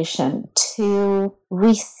tradition to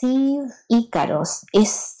receive Icaros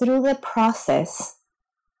is through the process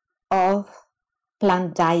of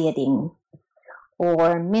plant dieting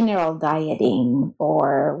or mineral dieting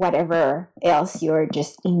or whatever else you're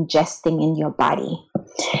just ingesting in your body.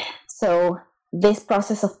 So this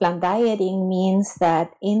process of plant dieting means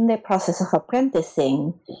that in the process of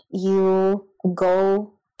apprenticing, you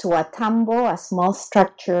go to a tambo, a small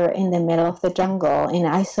structure in the middle of the jungle in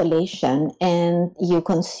isolation, and you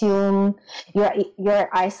consume, you're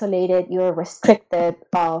isolated, you're restricted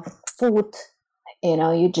of food.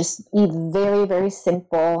 You just eat very, very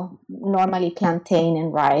simple, normally plantain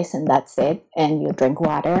and rice, and that's it. And you drink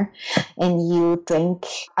water, and you drink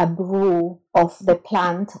a brew of the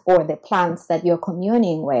plant or the plants that you're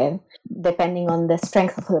communing with, depending on the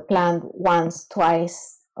strength of the plant, once,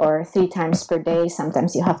 twice, or 3 times per day.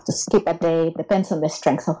 Sometimes you have to skip a day. It depends on the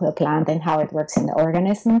strength of the plant and how it works in the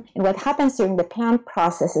organism. And what happens during the plant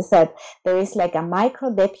process is that there is like a micro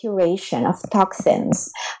depuration of toxins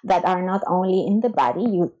that are not only in the body.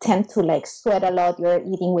 You tend to sweat a lot. You're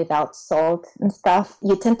eating without salt and stuff.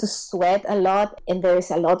 You tend to sweat a lot. And there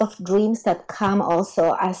is a lot of dreams that come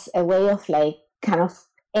also as a way of kind of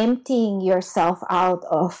emptying yourself out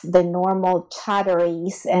of the normal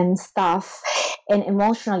chatteries and stuff. And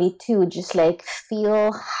emotionally too, just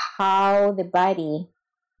feel how the body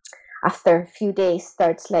after a few days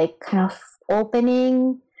starts kind of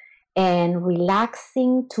opening and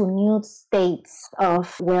relaxing to new states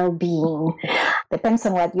of well-being. Depends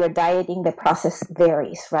on what you're dieting, the process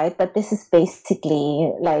varies, right? But this is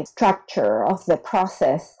basically structure of the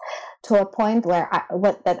process to a point where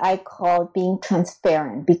what I call being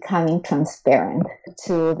transparent, becoming transparent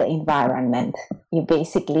to the environment. You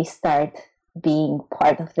basically start being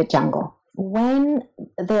part of the jungle. When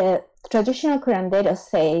the traditional curanderos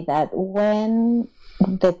say that when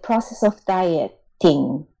the process of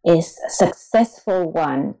dieting is a successful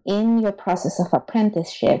one in your process of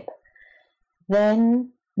apprenticeship,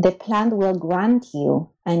 then the plant will grant you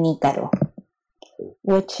an Icaro,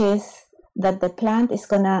 which is that the plant is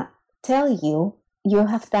going to tell you, you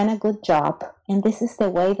have done a good job, and this is the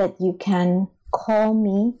way that you can call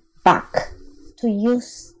me back, to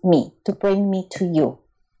use me, to bring me to you.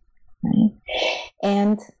 Right?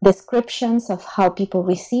 And descriptions of how people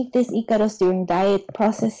receive these Icaros during diet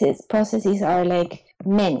processes are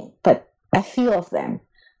many, but a few of them.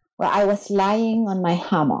 Well, I was lying on my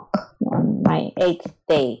hammock on my 8th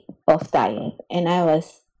day of diet, and I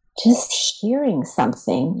was just hearing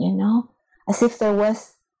something, as if there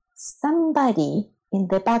was somebody in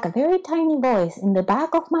the back, a very tiny voice in the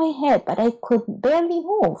back of my head, but I could barely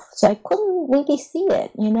move, so I couldn't really see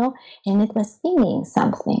it, and it was singing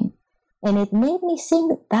something. And it made me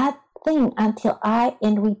sing that thing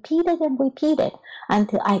and repeat it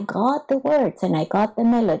until I got the words and I got the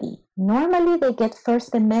melody. Normally they get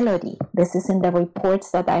first the melody. This is in the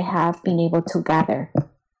reports that I have been able to gather.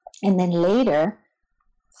 And then later,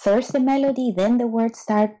 first the melody, then the words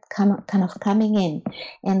start kind of coming in.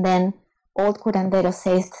 And then old curandero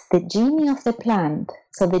says the genie of the plant.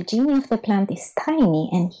 So the genie of the plant is tiny,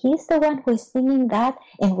 and he's the one who is singing that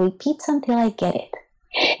and repeats until I get it.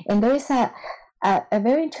 And there is a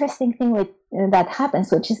very interesting thing that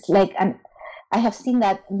happens, which is I have seen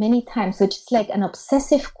that many times, which is an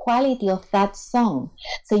obsessive quality of that song.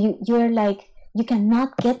 So you're you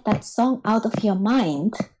cannot get that song out of your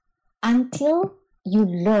mind until you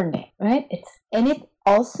learn it, right? It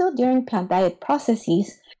also during plant diet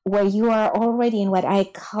processes where you are already in what I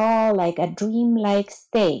call a dream-like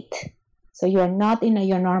state. So you're not in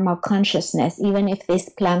your normal consciousness, even if these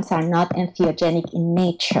plants are not entheogenic in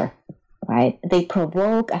nature, right? They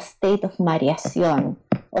provoke a state of mareación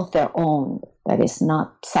of their own that is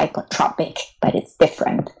not psychotropic, but it's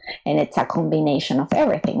different. And it's a combination of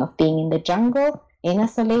everything, of being in the jungle, in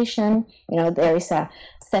isolation. There is a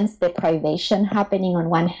sense deprivation happening on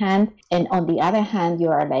one hand, and on the other hand, you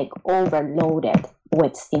are like overloaded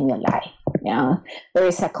with stimuli. There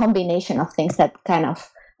is a combination of things that kind of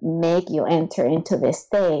make you enter into this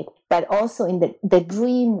state. But also in the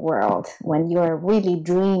dream world, when you're really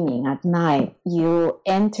dreaming at night, you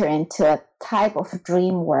enter into a type of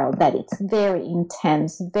dream world that it's very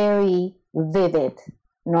intense, very vivid.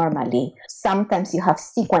 Normally, sometimes you have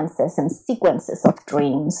sequences and sequences of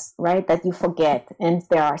dreams, right, that you forget, and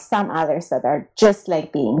there are some others that are just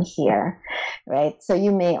like being here, right? So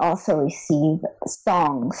you may also receive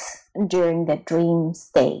songs during the dream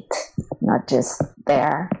state, not just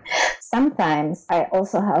there. Sometimes I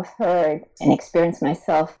also have heard and experienced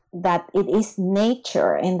myself that it is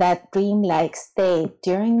nature in that dreamlike state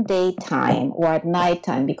during daytime or at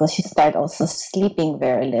nighttime, because you start also sleeping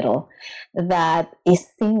very little, that is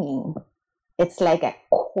singing. It's like a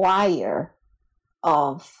choir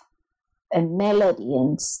of a melody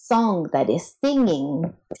and song that is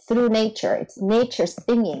singing through nature. It's nature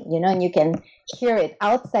singing, and you can hear it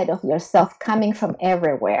outside of yourself coming from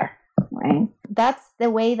everywhere, right? That's the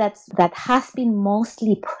way that has been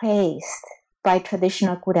mostly praised by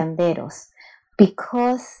traditional curanderos,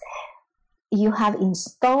 because you have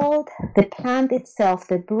installed the plant itself,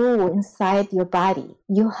 the brew, inside your body.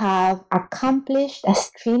 You have accomplished a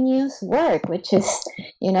strenuous work, which is,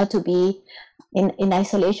 to be in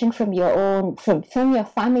isolation from your own, from your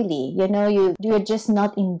family. You're just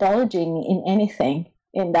not indulging in anything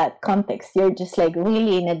in that context. You're just like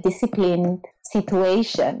really in a disciplined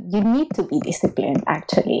situation. You need to be disciplined,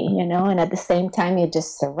 actually, and at the same time, you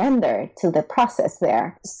just surrender to the process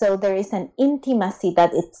there. So there is an intimacy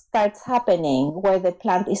that it starts happening where the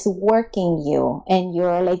plant is working you and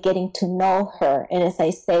you're like getting to know her. And as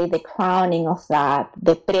I say, the crowning of that,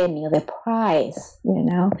 the premio, the prize,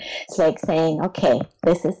 it's like saying, okay,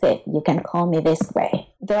 this is it. You can call me this way.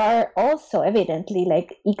 There are also evidently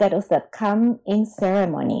like Icaros that come in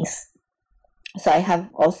ceremonies. So I have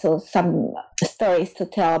also some stories to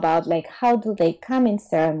tell about like how do they come in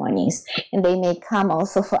ceremonies, and they may come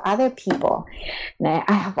also for other people. And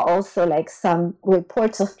I have also like some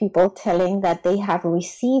reports of people telling that they have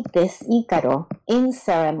received this Icaro in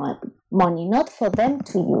ceremony, not for them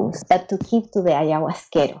to use, but to keep to the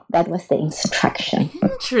ayahuasquero. That was the instruction.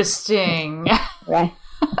 Interesting. Right.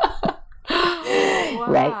 Wow.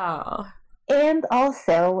 Right. And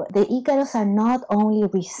also, the Icaros are not only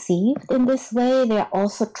received in this way, they are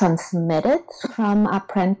also transmitted from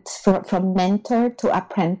mentor to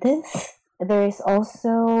apprentice. There is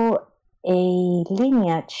also a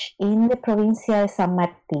lineage in the Provincia de San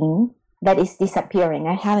Martín that is disappearing.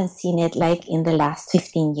 I haven't seen it like in the last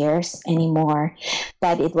 15 years anymore,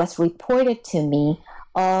 but it was reported to me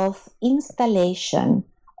of installation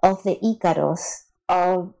of the Icaros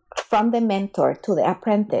from the mentor to the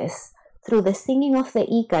apprentice through the singing of the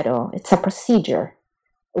Icaro. It's a procedure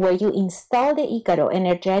where you install the Icaro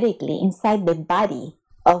energetically inside the body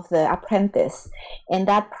of the apprentice, and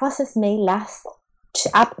that process may last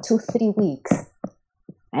up to 3 weeks.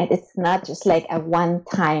 Right? It's not just like a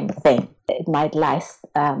one-time thing. It might last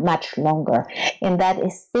much longer, and that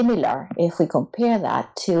is similar if we compare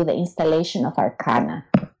that to the installation of Arcana.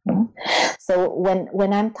 So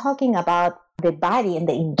when I'm talking about the body and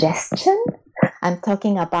the ingestion, I'm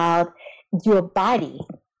talking about your body.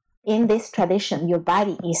 In this tradition, your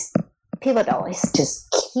body is pivotal, it's just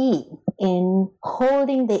key in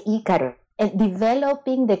holding the Icaro and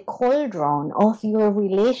developing the cauldron of your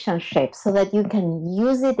relationship so that you can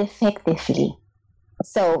use it effectively.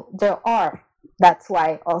 So that's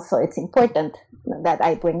why also it's important that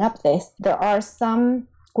I bring up this. There are some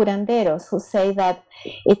curanderos who say that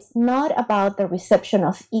it's not about the reception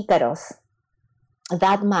of Icaros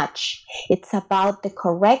that much. It's about the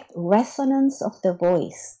correct resonance of the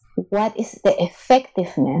voice. What is the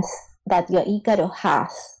effectiveness that your Icaro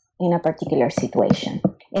has in a particular situation?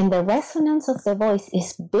 And the resonance of the voice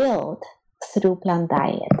is built through plant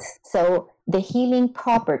diets. So the healing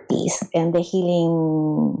properties and the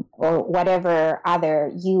healing or whatever other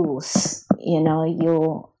use,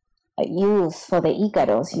 you use for the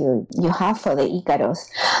Icaros, you have for the Icaros,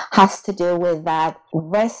 has to do with that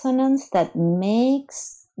resonance that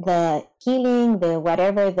makes the healing, the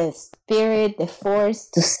whatever, the spirit, the force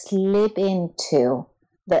to slip into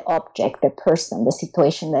the object, the person, the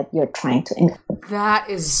situation that you're trying to influence. That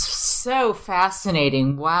is so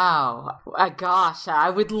fascinating. Wow. Gosh, I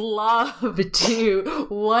would love to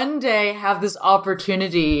one day have this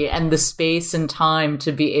opportunity and the space and time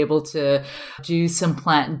to be able to do some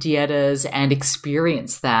plant dietas and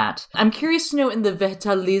experience that. I'm curious to know, in the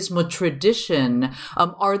vegetalismo tradition,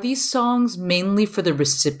 are these songs mainly for the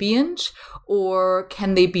recipient, or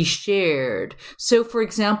can they be shared? So, for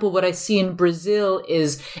example, what I see in Brazil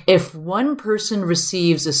is if one person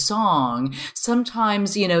receives a song,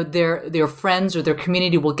 sometimes, their friends or their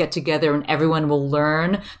community will get together and everyone will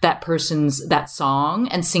learn that song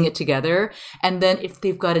and sing it together. And then if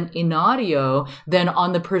they've got an in audio, then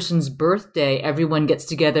on the person's birthday, everyone gets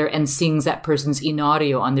together and sings that person's in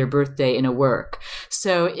audio on their birthday in a work.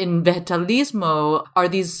 So in vegetalismo, are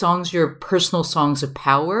these songs your personal songs of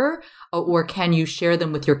power, or can you share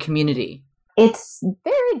them with your community? It's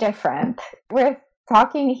very different. We're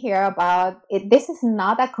talking here about it. This is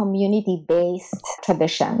not a community-based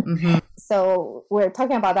tradition. Mm-hmm. So we're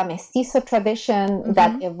talking about a mestizo tradition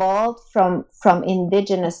that evolved from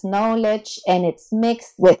indigenous knowledge, and it's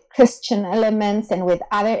mixed with Christian elements and with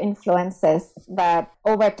other influences that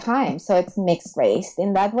over time, so it's mixed race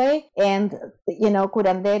in that way. And,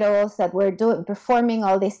 curanderos that were performing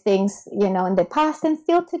all these things, in the past and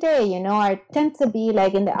still today, tend to be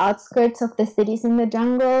like in the outskirts of the cities in the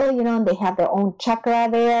jungle, and they have their own chakra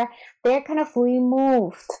there. They're kind of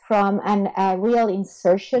removed from a real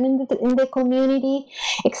insertion in the community,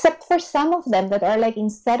 except for some of them that are like in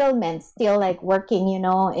settlements, still like working,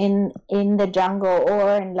 in the jungle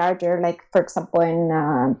or in larger, like for example,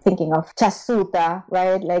 in thinking of Chasuta,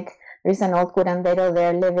 right? Like there's an old curandero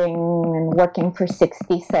there living and working for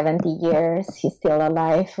 60, 70 years. He's still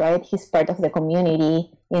alive, right? He's part of the community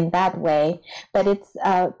in that way. But it's,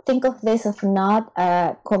 think of this as not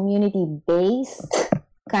a community-based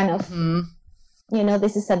kind of,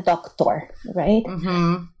 this is a doctor, right?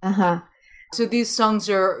 So these songs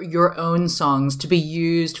are your own songs to be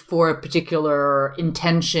used for a particular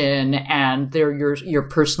intention, and they're your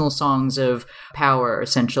personal songs of power,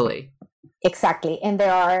 essentially. Exactly. And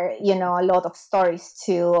there are, a lot of stories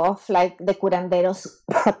too of like the curanderos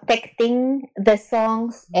protecting the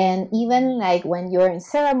songs. And even like when you're in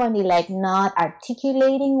ceremony, like not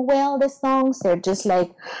articulating well the songs, they're just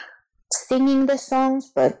like singing the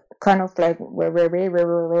songs, but kind of like,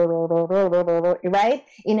 right?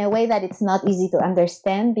 In a way that it's not easy to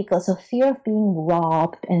understand because of fear of being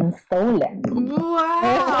robbed and stolen.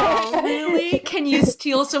 Wow, really? Can you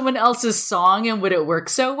steal someone else's song and would it work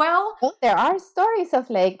so well? Well, there are stories of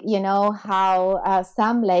like, how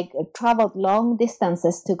some like traveled long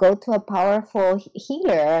distances to go to a powerful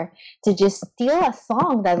healer to just steal a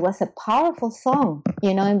song that was a powerful song,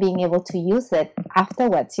 and being able to use it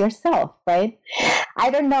afterwards yourself, right?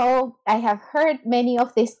 I don't know. I have heard many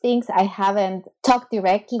of these things. I haven't talked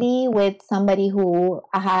directly with somebody who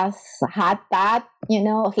has had that,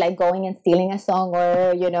 of like going and stealing a song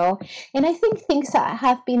or, and I think things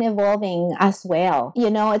have been evolving as well.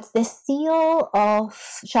 It's the seal of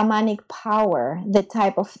shamanic power, the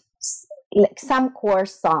type of like some core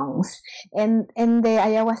songs. And the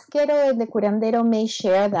ayahuasquero and the curandero may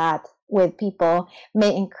share that with people,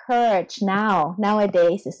 may encourage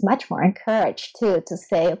nowadays is much more encouraged too, to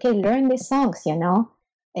say, okay, learn these songs, and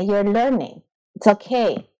you're learning. It's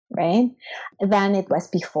okay, right? Than it was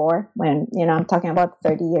before when, I'm talking about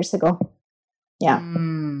 30 years ago. Yeah.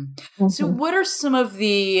 So what are some of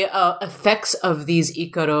the effects of these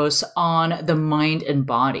Icaros on the mind and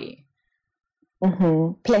body?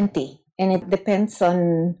 Plenty. And it depends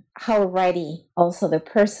on how ready also the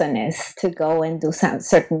person is to go and do some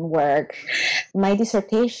certain work. My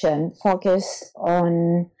dissertation focused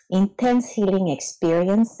on intense healing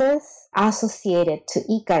experiences associated to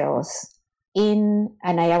Icaros in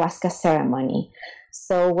an ayahuasca ceremony.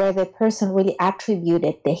 So where the person really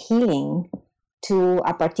attributed the healing to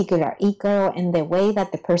a particular Icaro and the way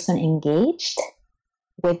that the person engaged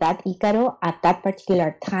with that Icaro at that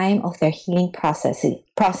particular time of their healing process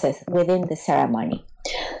within the ceremony.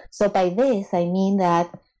 So by this, I mean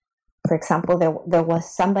that, for example, there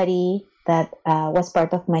was somebody that was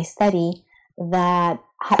part of my study that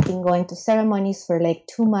had been going to ceremonies for like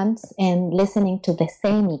 2 months and listening to the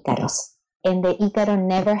same Icaros. And the Icaro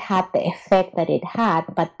never had the effect that it had,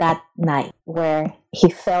 but that night where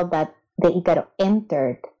he felt that the Icaro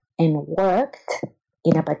entered and worked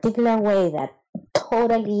in a particular way that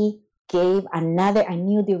totally gave a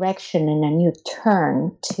new direction and a new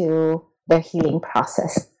turn to their healing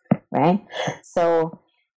process, right? So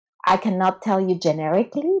I cannot tell you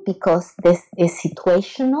generically because this is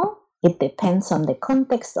situational, It depends on the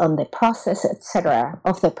context, on the process, etc.,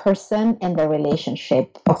 of the person and the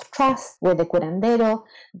relationship of trust with the curandero,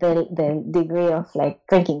 the degree of like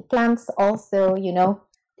drinking plants also,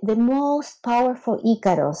 The most powerful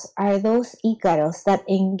Icaros are those Icaros that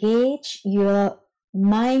engage your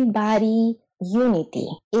mind-body unity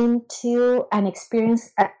into an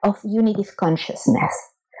experience of unity of consciousness.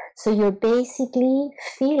 So you're basically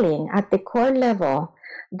feeling at the core level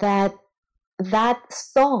that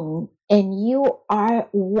song and you are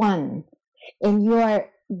one, and you are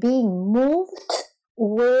being moved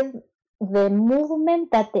with the movement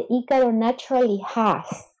that the Icaro naturally has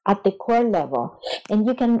at the core level. And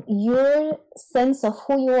your sense of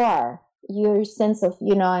who you are, your sense of,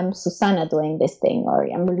 I'm Susana doing this thing, or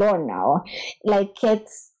I'm Lorna, like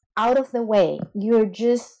it's out of the way. You're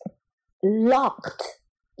just locked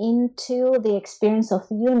into the experience of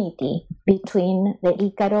unity between the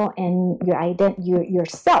Icaro and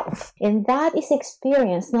yourself. And that is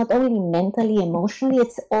experienced not only mentally, emotionally,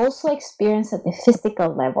 it's also experienced at the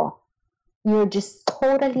physical level. You're just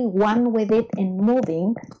totally one with it and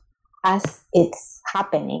moving as it's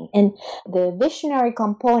happening. And the visionary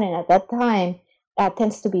component at that time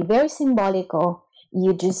tends to be very symbolical.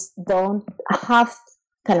 You just don't have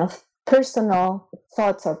kind of personal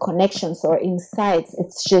thoughts or connections or insights.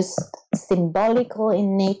 It's just symbolical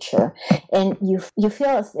in nature. And you feel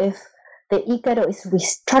as if the Icaro is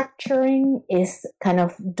restructuring, is kind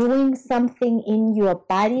of doing something in your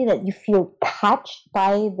body, that you feel touched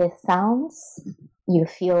by the sounds. You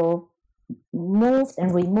feel moved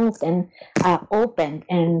and removed and opened.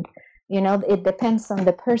 And it depends on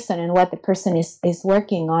the person and what the person is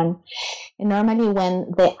working on. And normally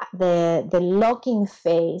when the locking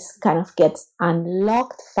phase kind of gets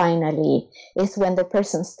unlocked finally is when the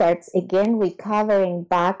person starts again recovering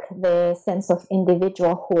back the sense of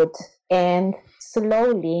individualhood, and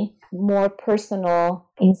slowly more personal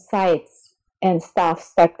insights and stuff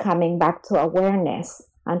start coming back to awareness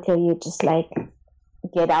until you just like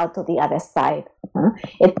get out to the other side.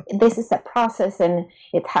 This is a process, and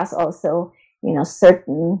it has also,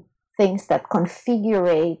 certain things that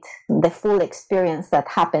configure the full experience that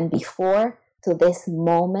happened before to this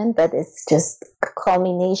moment that is just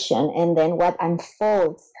culmination. And then what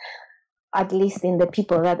unfolds, at least in the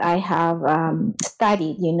people that I have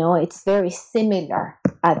studied, it's very similar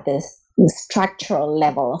at this structural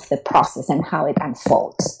level of the process and how it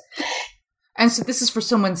unfolds. And so this is for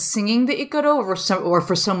someone singing the Icaro, or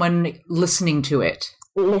for someone listening to it?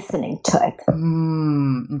 Listening to it.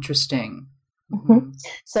 Interesting. Mm-hmm.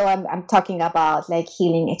 So I'm talking about like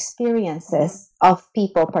healing experiences of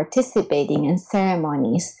people participating in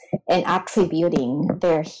ceremonies and attributing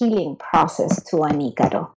their healing process to an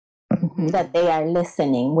Icaro, that they are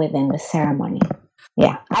listening within the ceremony.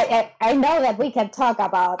 Yeah, I know that we can talk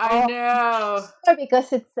about. I know,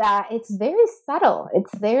 because it's very subtle.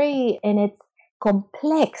 It's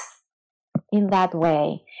complex in that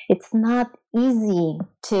way. It's not easy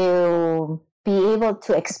to be able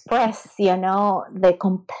to express, the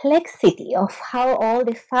complexity of how all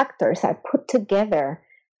the factors are put together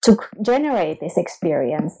to generate this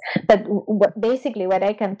experience. But basically what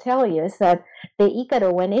I can tell you is that the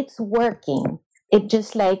Icaro, when it's working, it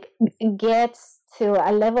just like gets to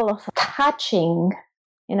a level of touching.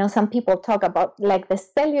 Some people talk about like the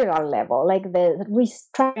cellular level, like the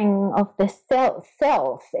restructuring of the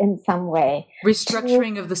cells in some way.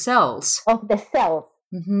 Restructuring of the cells. Of the cells.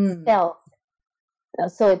 Mm-hmm. Cells.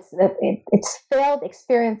 So it's felt,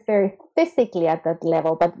 experienced very physically at that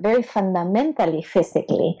level, but very fundamentally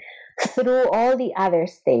physically through all the other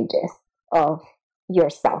stages of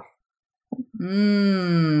yourself.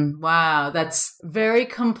 Wow, that's very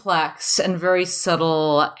complex and very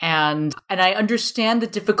subtle, and I understand the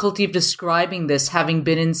difficulty of describing this, having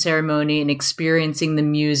been in ceremony and experiencing the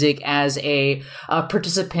music as a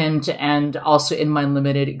participant, and also in my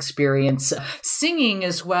limited experience singing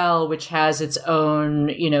as well, which has its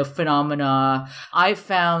own, phenomena. I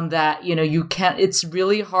found that, it's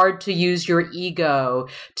really hard to use your ego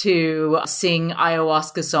to sing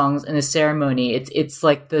ayahuasca songs in a ceremony. It's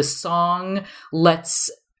like the song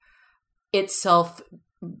lets itself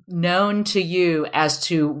known to you as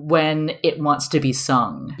to when it wants to be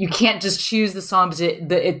sung. You can't just choose the song because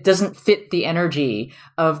it doesn't fit the energy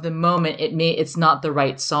of the moment. It's not the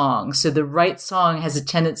right song. So the right song has a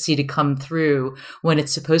tendency to come through when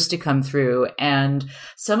it's supposed to come through. And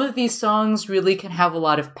some of these songs really can have a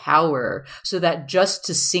lot of power, so that just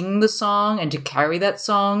to sing the song and to carry that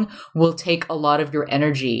song will take a lot of your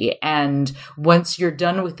energy. And once you're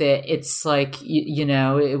done with it, it's like,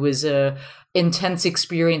 it was intense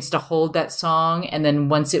experience to hold that song, and then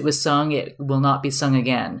once it was sung, it will not be sung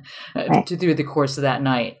again Right. through the course of that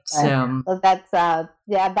night. Right. So that's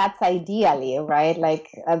ideally, right? Like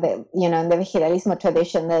in the Vigidalismo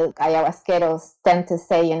tradition, the ayahuasqueros tend to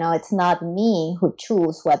say, it's not me who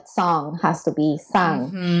choose what song has to be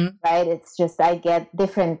sung, right? It's just I get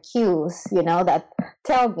different cues, that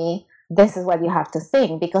tell me this is what you have to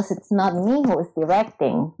sing, because it's not me who is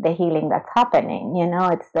directing the healing that's happening.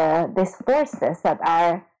 It's these forces that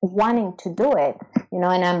are wanting to do it,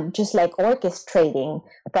 and I'm just like orchestrating,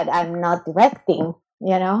 but I'm not directing.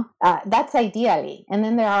 That's ideally. And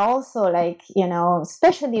then there are also like,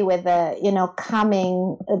 especially with the,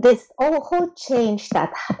 coming, this whole change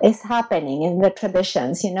that is happening in the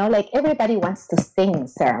traditions, like everybody wants to sing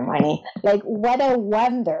ceremony. Like what a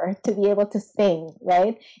wonder to be able to sing,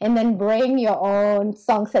 right? And then bring your own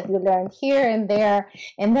songs that you learned here and there.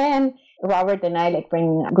 And then Robert and I like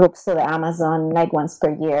bring groups to the Amazon like once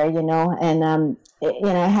per year, and,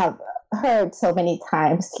 I have heard so many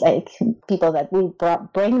times like people that we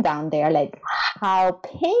bring down there, like how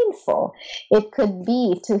painful it could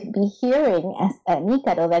be to be hearing as an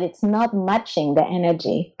Icaro that it's not matching the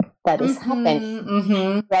energy that is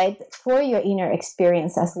happening, right, for your inner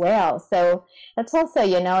experience as well. So that's also,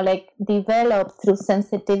 like developed through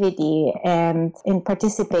sensitivity and in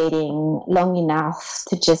participating long enough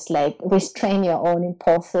to just like restrain your own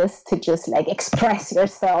impulses to just like express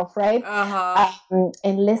yourself, right? And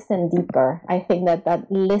listen deeper. I think that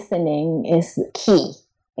listening is key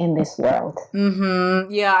in this world.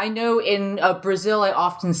 Yeah, I know in Brazil, I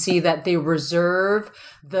often see that they reserve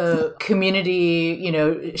the community,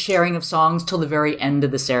 sharing of songs till the very end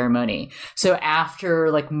of the ceremony. So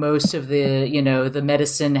after like most of the, the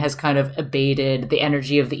medicine has kind of abated, the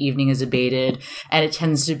energy of the evening has abated, and it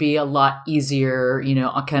tends to be a lot easier,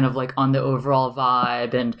 kind of like on the overall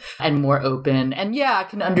vibe and more open. And yeah, I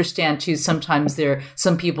can understand too, sometimes there are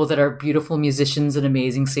some people that are beautiful musicians and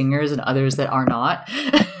amazing singers and others that are not.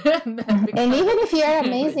 And even if you're an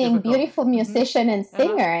amazing, beautiful musician and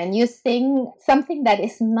singer, and you sing something that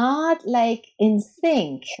is not like in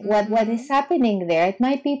sync, what is happening there, it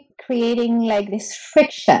might be creating like this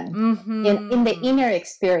friction in the inner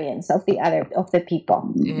experience of the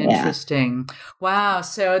people. Interesting. Yeah. Wow.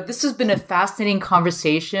 So this has been a fascinating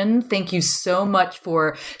conversation. Thank you so much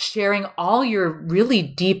for sharing all your really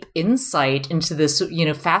deep insight into this,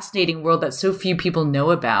 fascinating world that so few people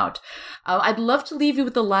know about. I'd love to leave you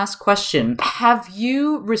with the last question. Have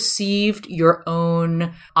you received your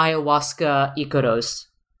own ayahuasca Icaros?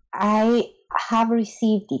 I have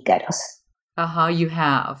received Icaros. You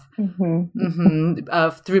have.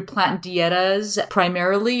 Through plant dietas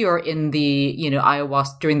primarily, or in the,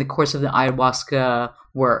 ayahuasca, during the course of the ayahuasca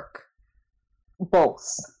work? Both.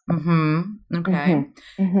 Okay.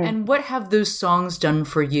 And what have those songs done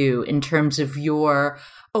for you in terms of your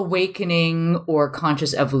awakening or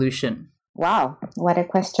conscious evolution? Wow, what a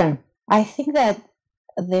question. I think that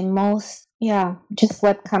the most, just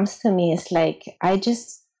what comes to me is like, I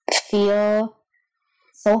just feel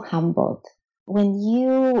so humbled. When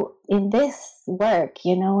you, in this work,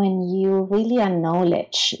 when you really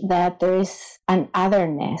acknowledge that there is an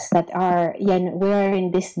otherness, that we're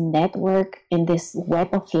in this network, in this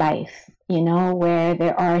web of life, where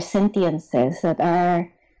there are sentiences that are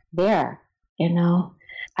there,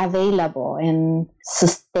 available and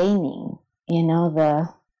sustaining,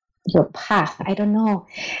 your path. I don't know,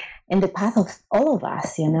 in the path of all of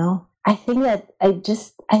us, I think that I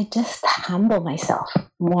just humble myself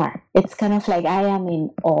more. It's kind of like I am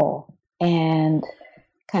in awe and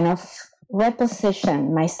kind of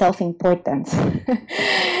reposition my self-importance,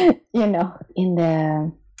 in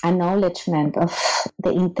the acknowledgement of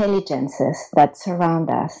the intelligences that surround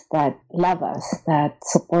us, that love us, that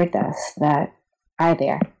support us, that are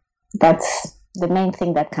there. That's the main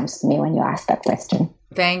thing that comes to me when you ask that question.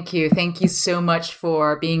 Thank you. Thank you so much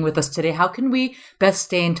for being with us today. How can we best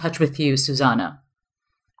stay in touch with you, Susana?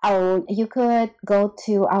 Oh, you could go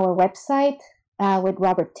to our website with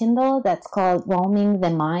Robert Tyndall. That's called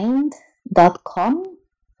roamingthemind.com.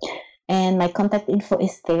 And my contact info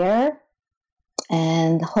is there.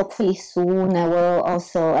 And hopefully soon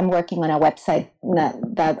I'm working on a website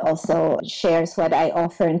that also shares what I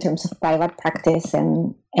offer in terms of private practice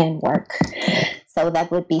and work. So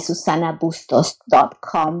that would be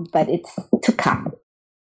susanabustos.com, but it's to come.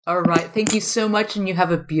 All right. Thank you so much, and you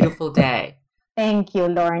have a beautiful day. Thank you,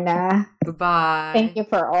 Lorna. Goodbye. Thank you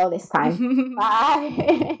for all this time.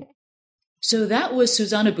 Bye. So that was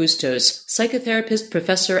Susana Bustos, psychotherapist,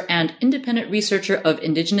 professor, and independent researcher of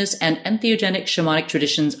indigenous and entheogenic shamanic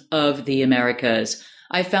traditions of the Americas.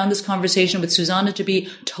 I found this conversation with Susana to be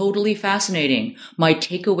totally fascinating. My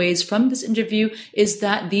takeaways from this interview is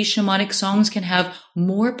that these shamanic songs can have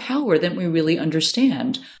more power than we really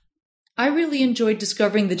understand. I really enjoyed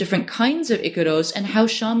discovering the different kinds of Icaros and how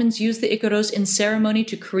shamans use the Icaros in ceremony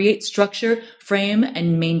to create structure, frame,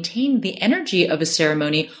 and maintain the energy of a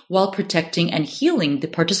ceremony while protecting and healing the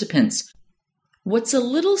participants. What's a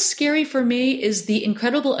little scary for me is the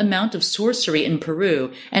incredible amount of sorcery in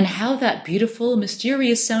Peru and how that beautiful,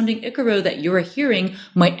 mysterious-sounding Icaro that you're hearing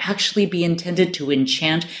might actually be intended to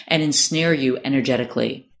enchant and ensnare you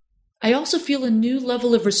energetically. I also feel a new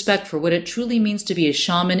level of respect for what it truly means to be a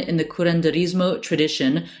shaman in the curanderismo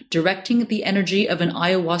tradition, directing the energy of an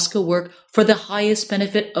ayahuasca work for the highest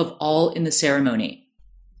benefit of all in the ceremony.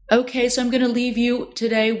 Okay, so I'm going to leave you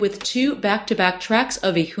today with 2 back-to-back tracks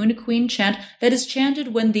of a Hunaqueen chant that is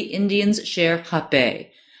chanted when the Indians share hape.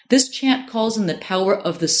 This chant calls in the power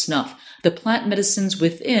of the snuff, the plant medicines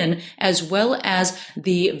within, as well as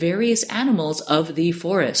the various animals of the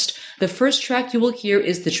forest. The first track you will hear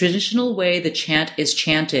is the traditional way the chant is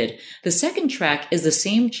chanted. The second track is the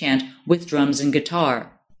same chant with drums and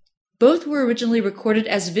guitar. Both were originally recorded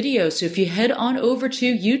as videos, so if you head on over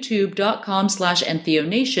to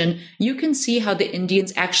youtube.com/entheonation, you can see how the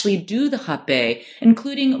Indians actually do the hape,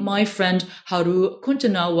 including my friend Haru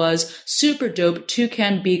Kuntanawa's super dope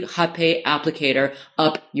toucan beak hape applicator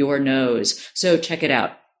up your nose. So check it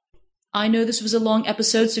out. I know this was a long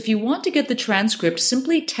episode, so if you want to get the transcript,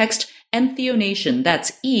 simply text Entheonation,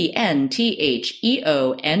 that's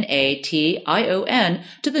ENTHEONATION,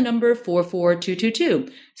 to the number 44222.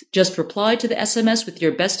 Just reply to the SMS with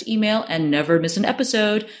your best email and never miss an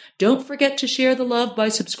episode. Don't forget to share the love by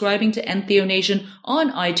subscribing to Entheonation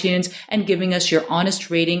on iTunes and giving us your honest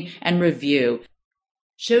rating and review.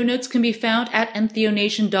 Show notes can be found at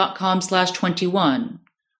entheonation.com/21.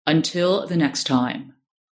 Until the next time.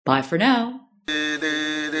 Bye for now.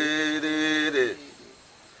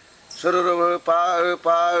 Sururu pa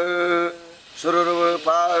sururu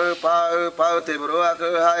pa te broak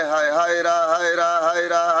hai ra hai ra hai ra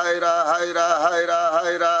hai ra hai ra hai ra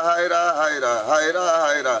hai ra hai ra hai ra hai ra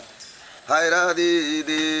hai ra hai ra di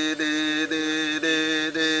di di di di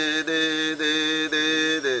di di di di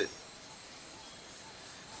di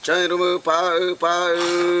chairum pa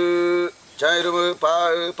chairum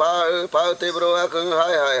pa te broak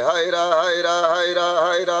hai ra hai ra hai ra hai ra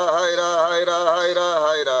hai ra hai ra hai ra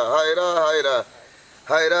hai ra hai ra hai ra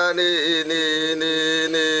hai ra ni ni ni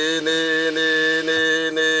ni ni ni ni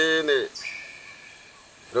ni ni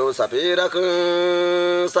ro sapira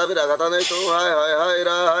kata nei tu hai ra hai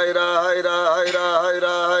ra hai ra hai ra hai ra hai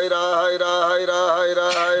ra hai ra hai ra hai ra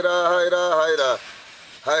hai ra hai ra hai ra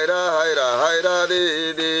hai ra hai ra hai ra di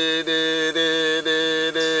di di di di di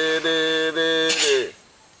di di di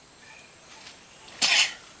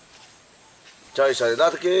chai sai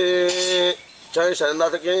dat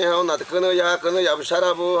ke ho nat kun ya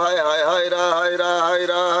sharabu hai ra hai ra hai ra hai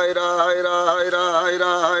ra hai ra hai ra hai ra hai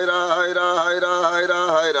ra hai ra hai ra hai ra hai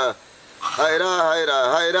ra hai ra hai ra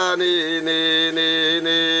hai ra ni ni ni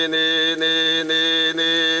ni ni ni ni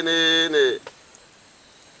ni ni ni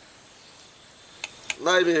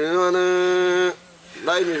lai mi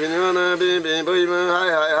hwana bin bui ma hai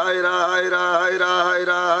ra hai ra hai ra hai ra hai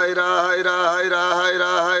ra hai ra hai ra hai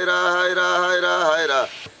ra hai ra hai ra hai ra hai ra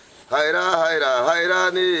hai ra hai ra hai ra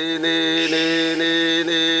ni ni ni ni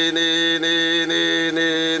ni ni ni ni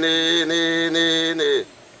ni ni ni ni ni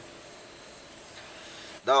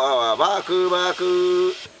da ba ku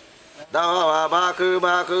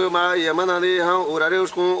ma yamana ni ha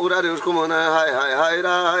urarius kum na hai ra hai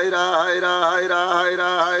ra hai ra hai ra hai ra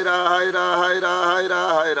hai ra hai ra hai ra hai ra hai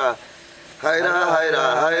ra hai ra hai ra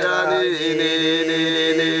hai ra ni ni ni ni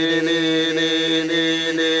ni ni ni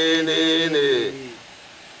ni ni ni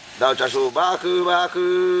dao cha shu ba ku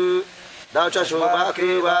dao cha shu ba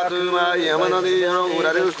ku ma yamana ni ha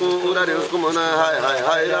urarius kum na hai ra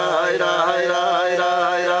hai ra hai ra hai ra hai ra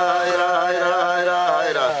hai ra hai ra hai ra hai ra hai ra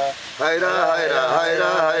hai ra hai ra hai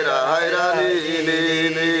ra hai ra ni ni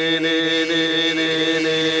ni ni ni ni ni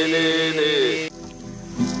ni ni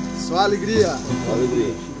só alegria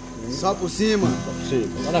só por cima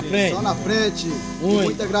só na frente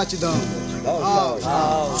muita gratidão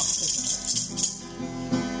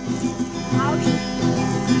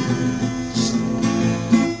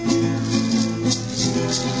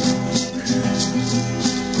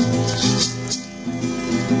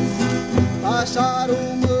Acharam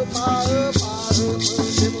meu pai,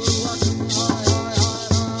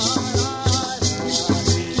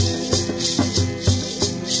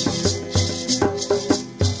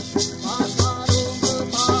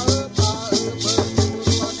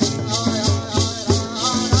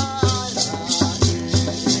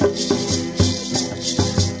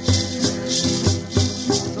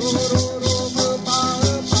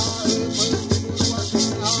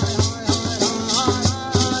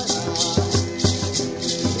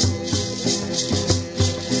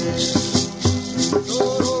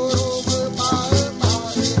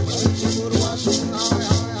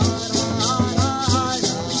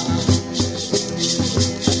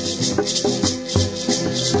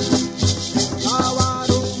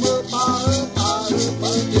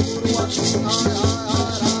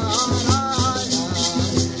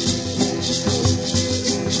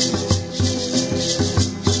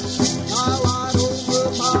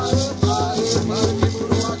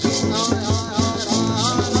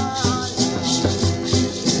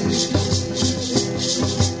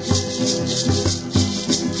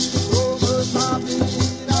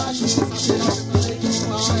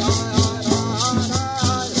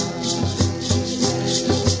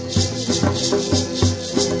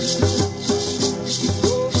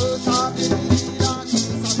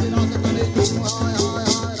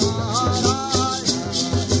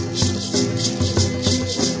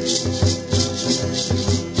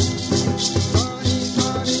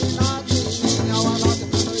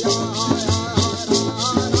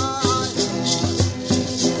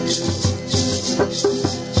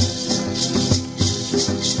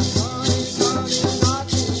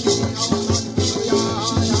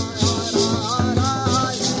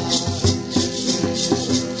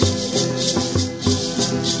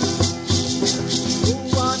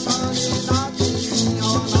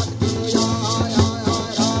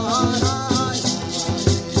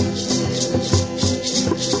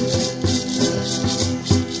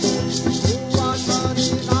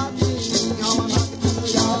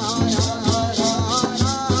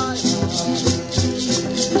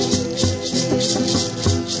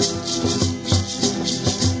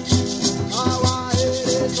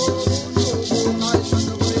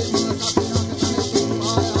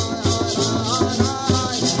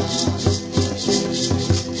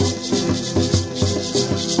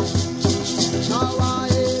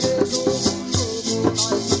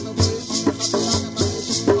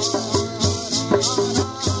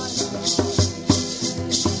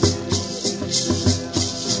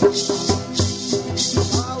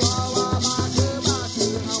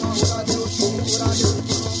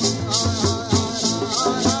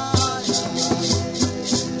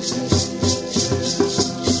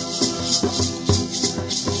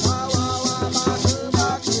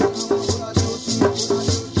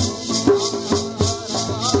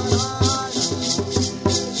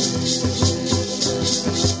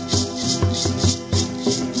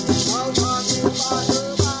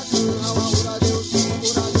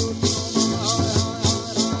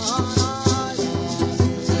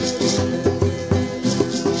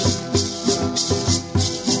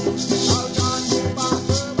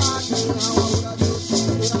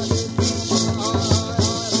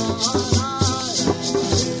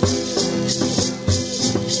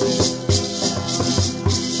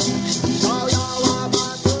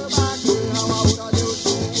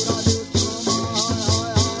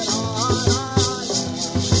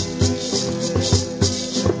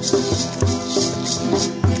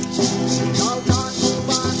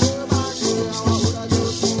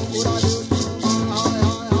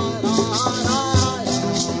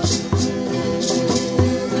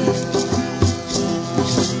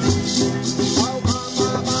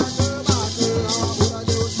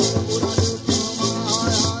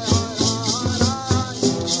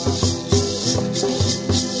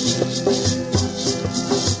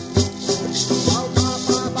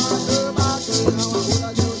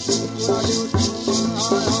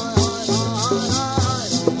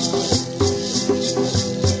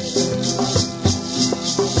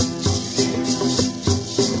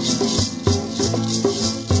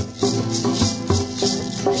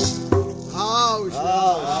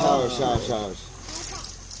 House. House.